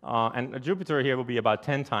 And a Jupiter here would be about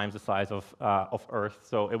 10 times the size of Earth,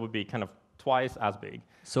 so it would be kind of twice as big.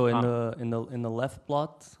 So in the left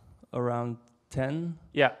plot, around 10.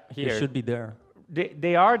 Yeah, here it should be there.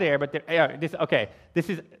 They are there, but they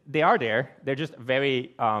are there. They're just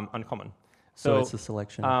very uncommon. So it's a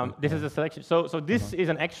selection. This is a selection. So this is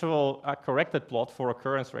an actual corrected plot for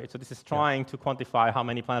occurrence rate. So this is trying to quantify how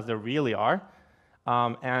many planets there really are.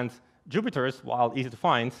 And Jupiters, while easy to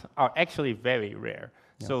find, are actually very rare.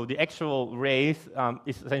 Yeah. So the actual race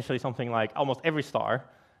is essentially something like almost every star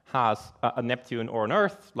has a Neptune or an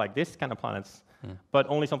Earth, like this kind of planets, but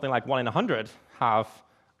only something like 1 in 100 have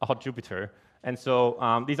a hot Jupiter. And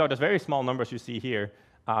so these are the very small numbers you see here.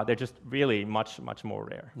 They're just really much, much more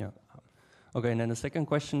rare. Yeah. Okay, and then the second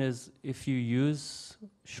question is, if you use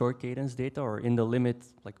short cadence data, or in the limit,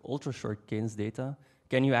 like ultra short cadence data,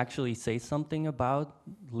 can you actually say something about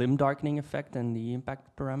limb darkening effect and the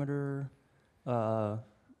impact parameter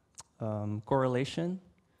correlation?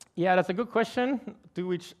 Yeah, that's a good question, to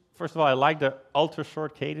which, first of all, I like the ultra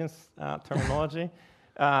short cadence terminology.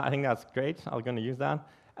 I think that's great. I'm going to use that.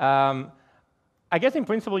 I guess in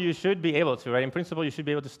principle you should be able to, right? In principle you should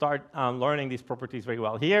be able to start learning these properties very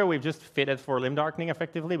well. Here we've just fitted for limb darkening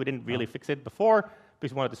effectively. We didn't really fix it before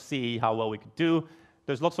because we wanted to see how well we could do.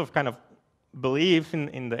 There's lots of kind of belief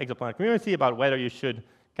in the exoplanet community about whether you should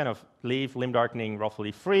kind of leave limb darkening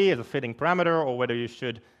roughly free as a fitting parameter, or whether you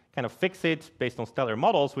should kind of fix it based on stellar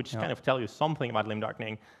models, which kind of tell you something about limb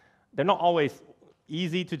darkening. They're not always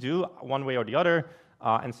easy to do one way or the other.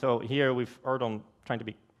 And so here we've erred on trying to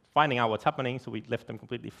be finding out what's happening, so we left them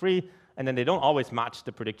completely free, and then they don't always match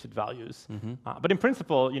the predicted values. But in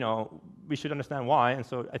principle, we should understand why, and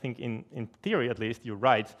so I think in theory at least, you're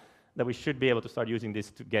right, that we should be able to start using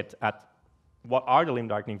this to get at what are the limb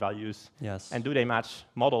darkening values, and do they match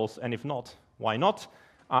models, and if not, why not?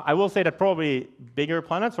 I will say that probably bigger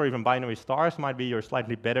planets or even binary stars might be your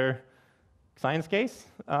slightly better science case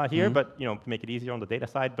here, but to make it easier on the data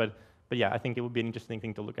side, but yeah, I think it would be an interesting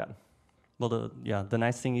thing to look at. Well, the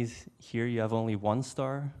nice thing is here you have only one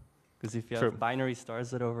star, because if you have binary stars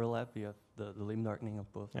that overlap, you have the limb darkening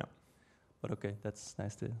of both. Yeah. But okay, that's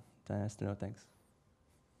nice to know. Thanks.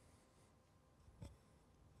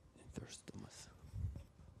 First, Thomas.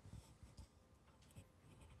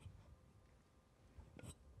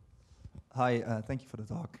 Hi, thank you for the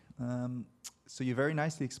talk. So you very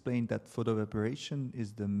nicely explained that photoevaporation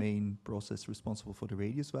is the main process responsible for the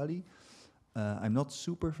radius valley. I'm not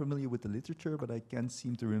super familiar with the literature, but I can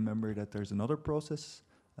seem to remember that there's another process,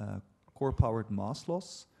 core-powered mass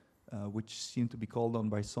loss, which seemed to be called on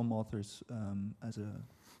by some authors as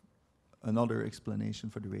another explanation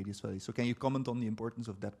for the radius valley. So can you comment on the importance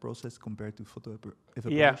of that process compared to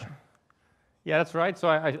photoevaporation? Yeah, that's right. So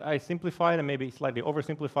I simplified and maybe slightly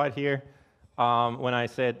oversimplified here when I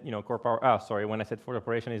said, when I said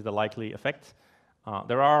photoevaporation is the likely effect.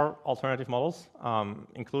 There are alternative models,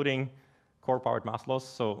 including core-powered mass loss,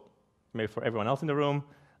 so maybe for everyone else in the room.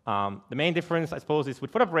 The main difference, I suppose, is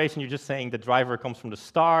with photoevaporation, you're just saying the driver comes from the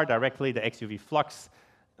star directly, the XUV flux.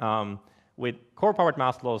 With core-powered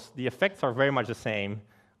mass loss, the effects are very much the same,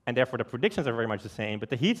 and therefore the predictions are very much the same, but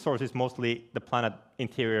the heat source is mostly the planet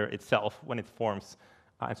interior itself when it forms.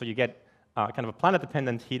 And so you get kind of a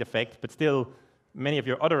planet-dependent heat effect, but still many of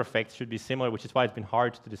your other effects should be similar, which is why it's been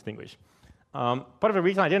hard to distinguish. Part of the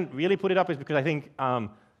reason I didn't really put it up is because I think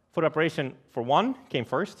Photoaberration, for one, came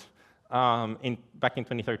first back in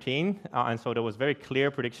 2013, and so there was very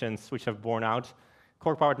clear predictions which have borne out.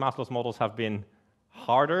 Core-powered mass-loss models have been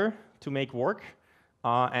harder to make work,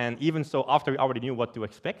 and even so, after we already knew what to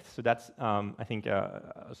expect, so that's, I think,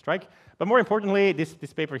 a strike. But more importantly,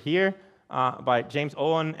 this paper here by James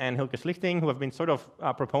Owen and Hilke Schlichting, who have been sort of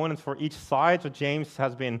proponents for each side. So James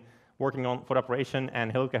has been working on photoaberration,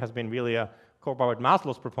 and Hilke has been really a core-powered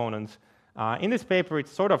mass-loss proponent. In this paper, it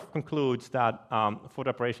sort of concludes that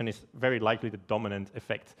photoaberration is very likely the dominant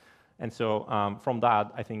effect. And so from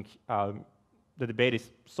that, I think the debate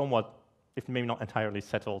is somewhat, if maybe not entirely,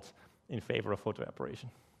 settled in favor of photoaberration.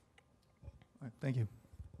 All right, thank you.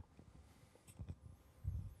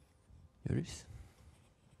 Joris?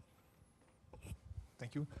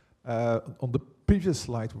 Thank you. On the previous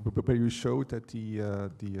slide, where you showed that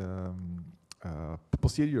the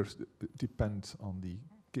posteriors depend on the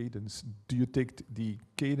cadence, do you take the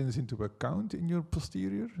cadence into account in your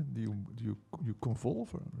posterior? Do you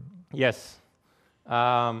convolve? Or? Yes.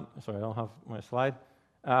 Sorry, I don't have my slide.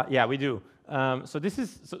 Yeah, we do. So this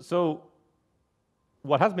is so.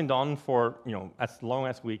 What has been done for as long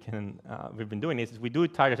as we can, we've been doing this is we do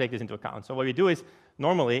try to take this into account. So what we do is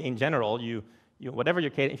normally, in general, whatever your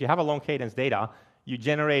cadence, if you have a long cadence data, you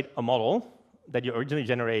generate a model that you originally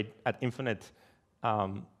generate at infinite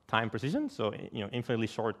time precision, so infinitely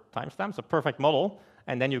short timestamps, a perfect model,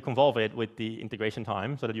 and then you convolve it with the integration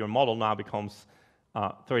time, so that your model now becomes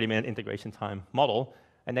a 30-minute integration time model,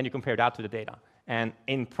 and then you compare that to the data. And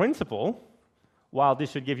in principle, while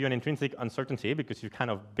this should give you an intrinsic uncertainty because you're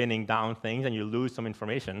kind of binning down things and you lose some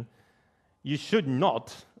information, you should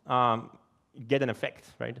not get an effect,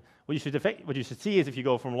 right? What you should see is if you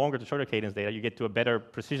go from longer to shorter cadence data, you get to a better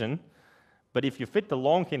precision. But if you fit the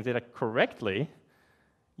long cadence data correctly,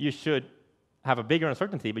 you should have a bigger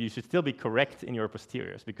uncertainty, but you should still be correct in your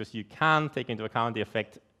posteriors because you can take into account the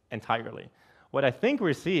effect entirely. What I think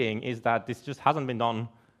we're seeing is that this just hasn't been done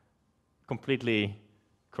completely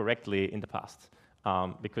correctly in the past.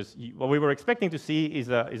 Because what we were expecting to see is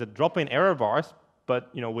a drop in error bars,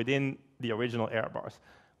 but within the original error bars.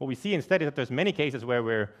 What we see instead is that there's many cases where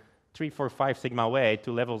we're 3, 4, 5 sigma away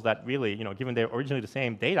to levels that really, given they're originally the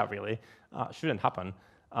same data, really shouldn't happen.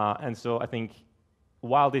 And so I think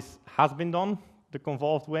while this has been done the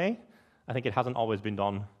convolved way, I think it hasn't always been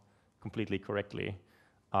done completely correctly.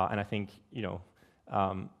 And I think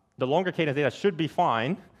the longer cadence data should be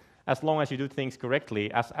fine as long as you do things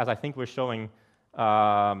correctly, as I think we're showing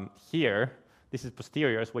here. This is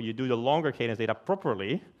posteriors, where you do the longer cadence data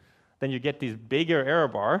properly, then you get this bigger error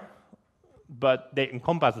bar, but they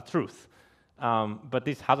encompass the truth. But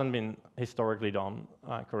this hasn't been historically done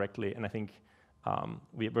correctly, and I think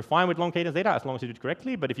we're fine with long cadence data as long as you do it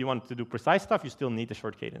correctly, but if you want to do precise stuff, you still need the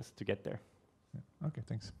short cadence to get there. Yeah. Okay,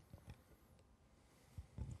 thanks.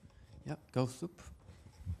 Yeah, go soup.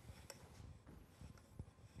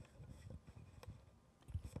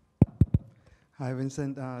 Hi,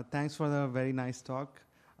 Vincent. Thanks for the very nice talk.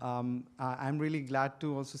 I'm really glad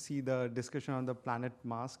to also see the discussion on the planet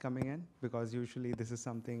mass coming in, because usually this is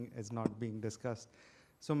something is not being discussed.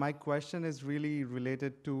 So my question is really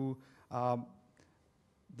related to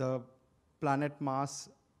the planet mass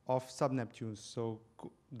of sub-Neptunes, so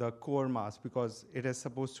the core mass, because it is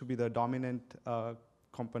supposed to be the dominant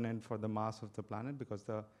component for the mass of the planet, because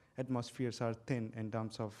the atmospheres are thin in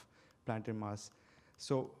terms of planetary mass.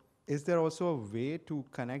 So is there also a way to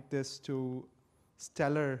connect this to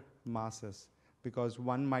stellar masses? Because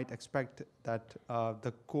one might expect that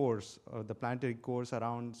the cores, the planetary cores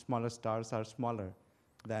around smaller stars are smaller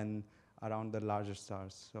than around the larger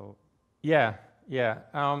stars. So yeah.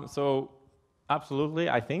 So absolutely,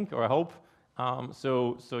 I think, or I hope.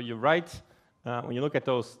 So you're right. When you look at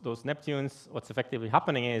those Neptunes, what's effectively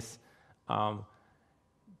happening is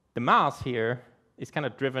the mass here is kind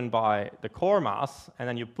of driven by the core mass, and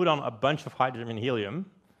then you put on a bunch of hydrogen and helium,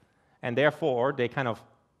 and therefore they kind of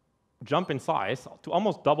jump in size to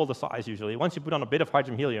almost double the size usually. Once you put on a bit of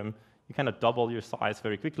hydrogen and helium, you kind of double your size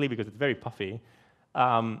very quickly because it's very puffy.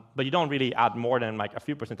 But you don't really add more than like a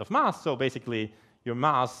few % of mass, so basically your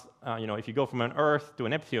mass, if you go from an Earth to a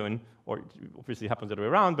Neptune, or it obviously happens the other way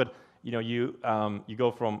around, but you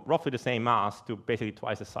go from roughly the same mass to basically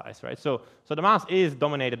twice the size, right? So the mass is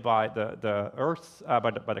dominated by the Earth's,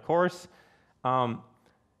 by the cores.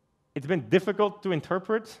 It's been difficult to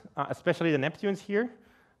interpret, especially the Neptunes here,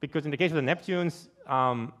 because in the case of the Neptunes,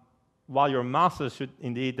 while your masses should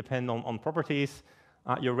indeed depend on properties,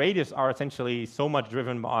 your radius are essentially so much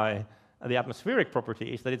driven by the atmospheric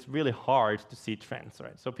properties that it's really hard to see trends,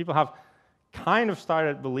 right? So people have kind of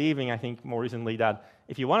started believing, I think, more recently that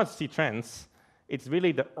if you wanted to see trends, it's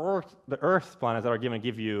really the Earth's planets that are going to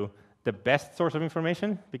give you the best source of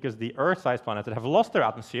information, because the Earth-sized planets that have lost their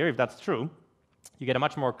atmosphere, if that's true, you get a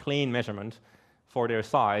much more clean measurement for their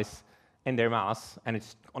size and their mass, and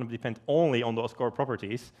it's going to depend only on those core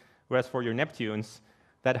properties. Whereas for your Neptunes,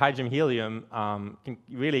 that hydrogen-helium can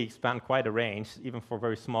really expand quite a range, even for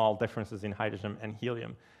very small differences in hydrogen and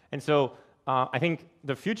helium. And so I think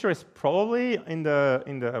the future is probably in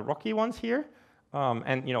the rocky ones here.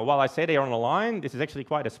 And while I say they are on a line, this is actually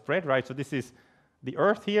quite a spread, right? So this is the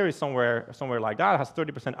Earth here is somewhere like that. It has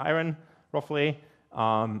 30% iron, roughly.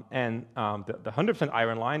 And the 100%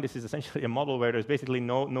 iron line, this is essentially a model where there's basically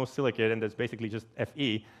no silicate, and there's basically just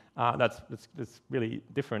Fe. That's really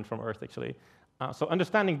different from Earth, actually. So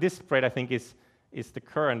understanding this spread, I think, is the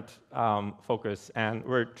current focus. And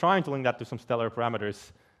we're trying to link that to some stellar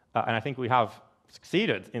parameters. And I think we have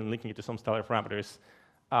succeeded in linking it to some stellar parameters.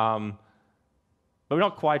 But we're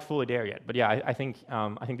not quite fully there yet. But yeah, I think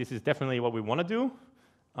this is definitely what we want to do.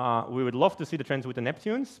 We would love to see the trends with the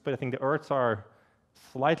Neptunes, but I think the Earths are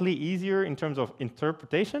slightly easier in terms of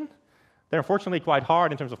interpretation. They're unfortunately quite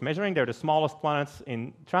hard in terms of measuring. They're the smallest planets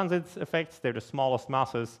in transit effects. They're the smallest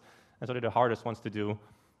masses, and so they're the hardest ones to do.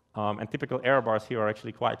 And typical error bars here are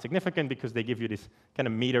actually quite significant because they give you this kind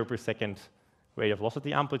of meter per second rate of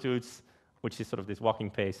velocity amplitudes, which is sort of this walking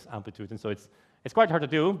pace amplitude. And so it's quite hard to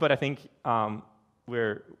do, but I think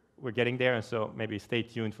we're getting there, and so maybe stay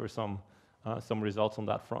tuned for some results on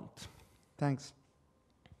that front. Thanks.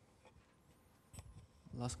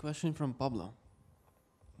 Last question from Pablo.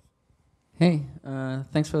 Hey,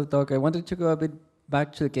 thanks for the talk. I wanted to go a bit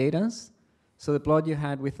back to the cadence. So the plot you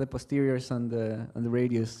had with the posteriors and the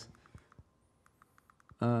radius.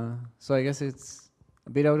 So I guess it's a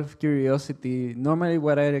bit out of curiosity. Normally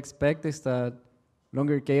what I'd expect is that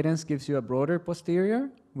longer cadence gives you a broader posterior,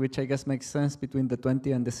 which I guess makes sense between the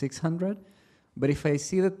 20 and the 600. But if I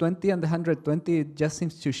see the 20 and the 120, it just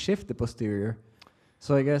seems to shift the posterior.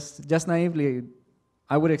 So I guess just naively,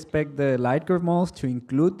 I would expect the light curve models to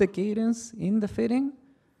include the cadence in the fitting.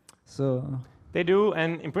 So they do,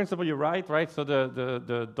 and in principle, you're right? So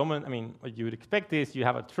the dominant, I mean, what you would expect is you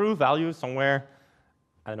have a true value somewhere,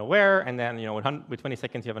 I don't know where, and then with 20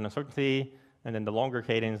 seconds you have an uncertainty, and then the longer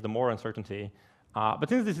cadence, the more uncertainty. But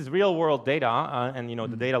since this is real-world data, and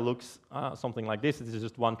the data looks something like this is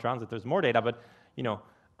just one transit. There's more data, but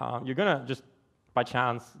you're gonna just by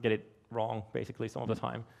chance get it wrong, basically, some of the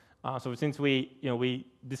time. So since we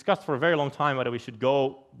discussed for a very long time whether we should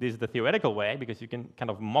go the theoretical way, because you can kind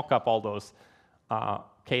of mock up all those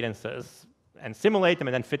cadences and simulate them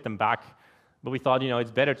and then fit them back. But we thought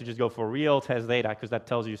it's better to just go for real test data, because that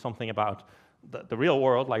tells you something about the real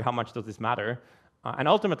world, like how much does this matter. And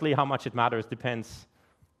ultimately, how much it matters depends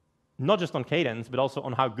not just on cadence, but also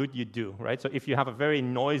on how good you do, right? So if you have a very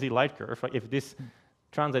noisy light curve, if this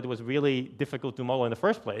transit was really difficult to model in the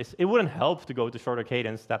first place, it wouldn't help to go to shorter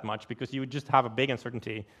cadence that much, because you would just have a big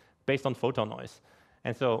uncertainty based on photon noise.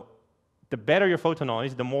 And so the better your photon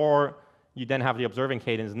noise, the more you then have the observing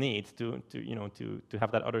cadence needs to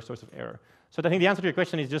have that other source of error. So I think the answer to your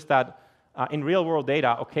question is just that in real-world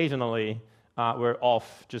data, occasionally we're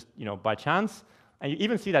off just by chance. And you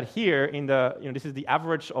even see that here in the, this is the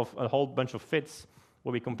average of a whole bunch of fits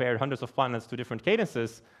where we compared hundreds of planets to different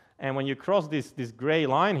cadences. And when you cross this gray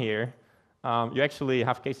line here, you actually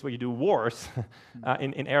have cases where you do worse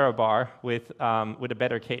in error bar with a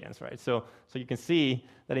better cadence, right? So you can see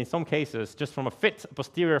that in some cases, just from a fit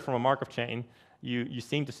posterior from a Markov chain, you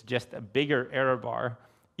seem to suggest a bigger error bar,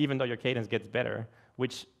 even though your cadence gets better,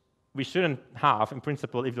 which we shouldn't have in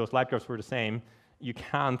principle if those light curves were the same. You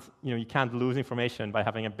can't lose information by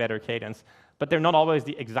having a better cadence, but they're not always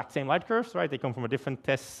the exact same light curves, right? They come from a different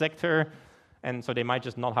test sector, and so they might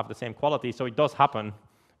just not have the same quality. So it does happen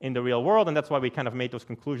in the real world, and that's why we kind of made those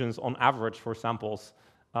conclusions on average for samples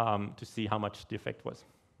to see how much the effect was.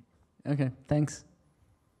 Okay, thanks.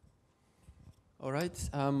 All right,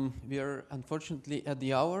 we are unfortunately at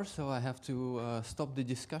the hour, so I have to stop the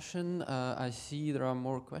discussion. I see there are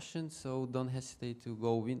more questions, so don't hesitate to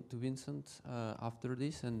go to Vincent after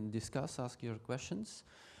this and ask your questions.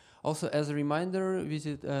 Also, as a reminder,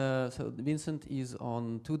 so Vincent is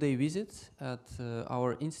on 2-day visit at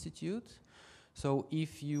our institute. So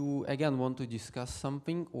if you, again, want to discuss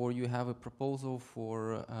something or you have a proposal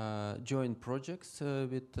for joint projects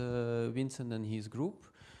with Vincent and his group,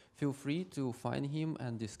 feel free to find him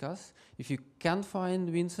and discuss. If you can't find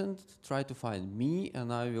Vincent, try to find me,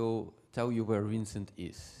 and I will tell you where Vincent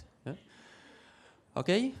is. Yeah?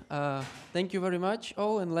 Okay, thank you very much.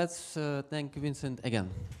 Oh, and let's thank Vincent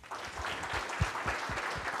again.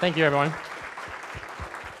 Thank you, everyone.